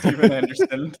Vanette and Steven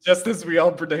Anderson, just as we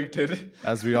all predicted.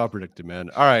 Man.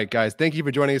 All right, guys, thank you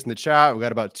for joining us in the chat. We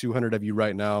got about 200 of you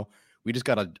right now. We just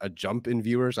got a jump in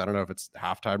viewers. I don't know if it's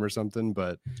halftime or something,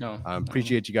 but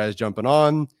appreciate you guys jumping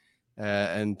on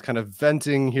and kind of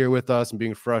venting here with us and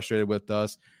being frustrated with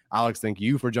us. Alex, thank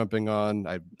you for jumping on.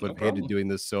 I would have hated doing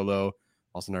this solo.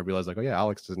 Also, I realized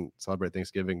Alex doesn't celebrate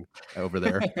Thanksgiving over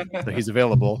there, so he's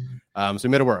available. So we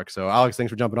made it work. So Alex, thanks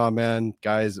for jumping on, man.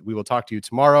 Guys, we will talk to you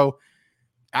tomorrow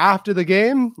after the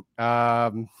game.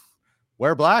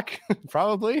 Wear black,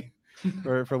 probably,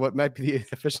 for what might be the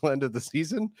official end of the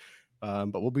season.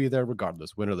 But we'll be there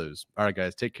regardless, win or lose. All right,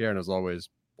 guys, take care. And as always,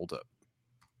 bolt up.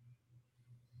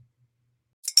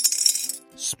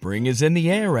 Spring is in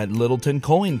the air at Littleton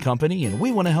Coin Company, and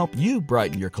we want to help you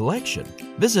brighten your collection.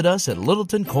 Visit us at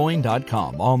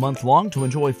littletoncoin.com all month long to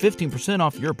enjoy 15%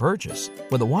 off your purchase.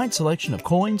 With a wide selection of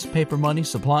coins, paper money,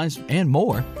 supplies, and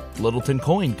more, Littleton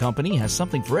Coin Company has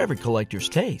something for every collector's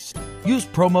taste. Use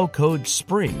promo code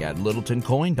SPRING at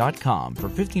littletoncoin.com for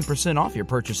 15% off your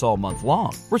purchase all month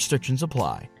long. Restrictions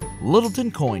apply.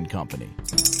 Littleton Coin Company.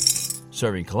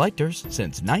 Serving collectors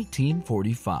since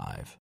 1945.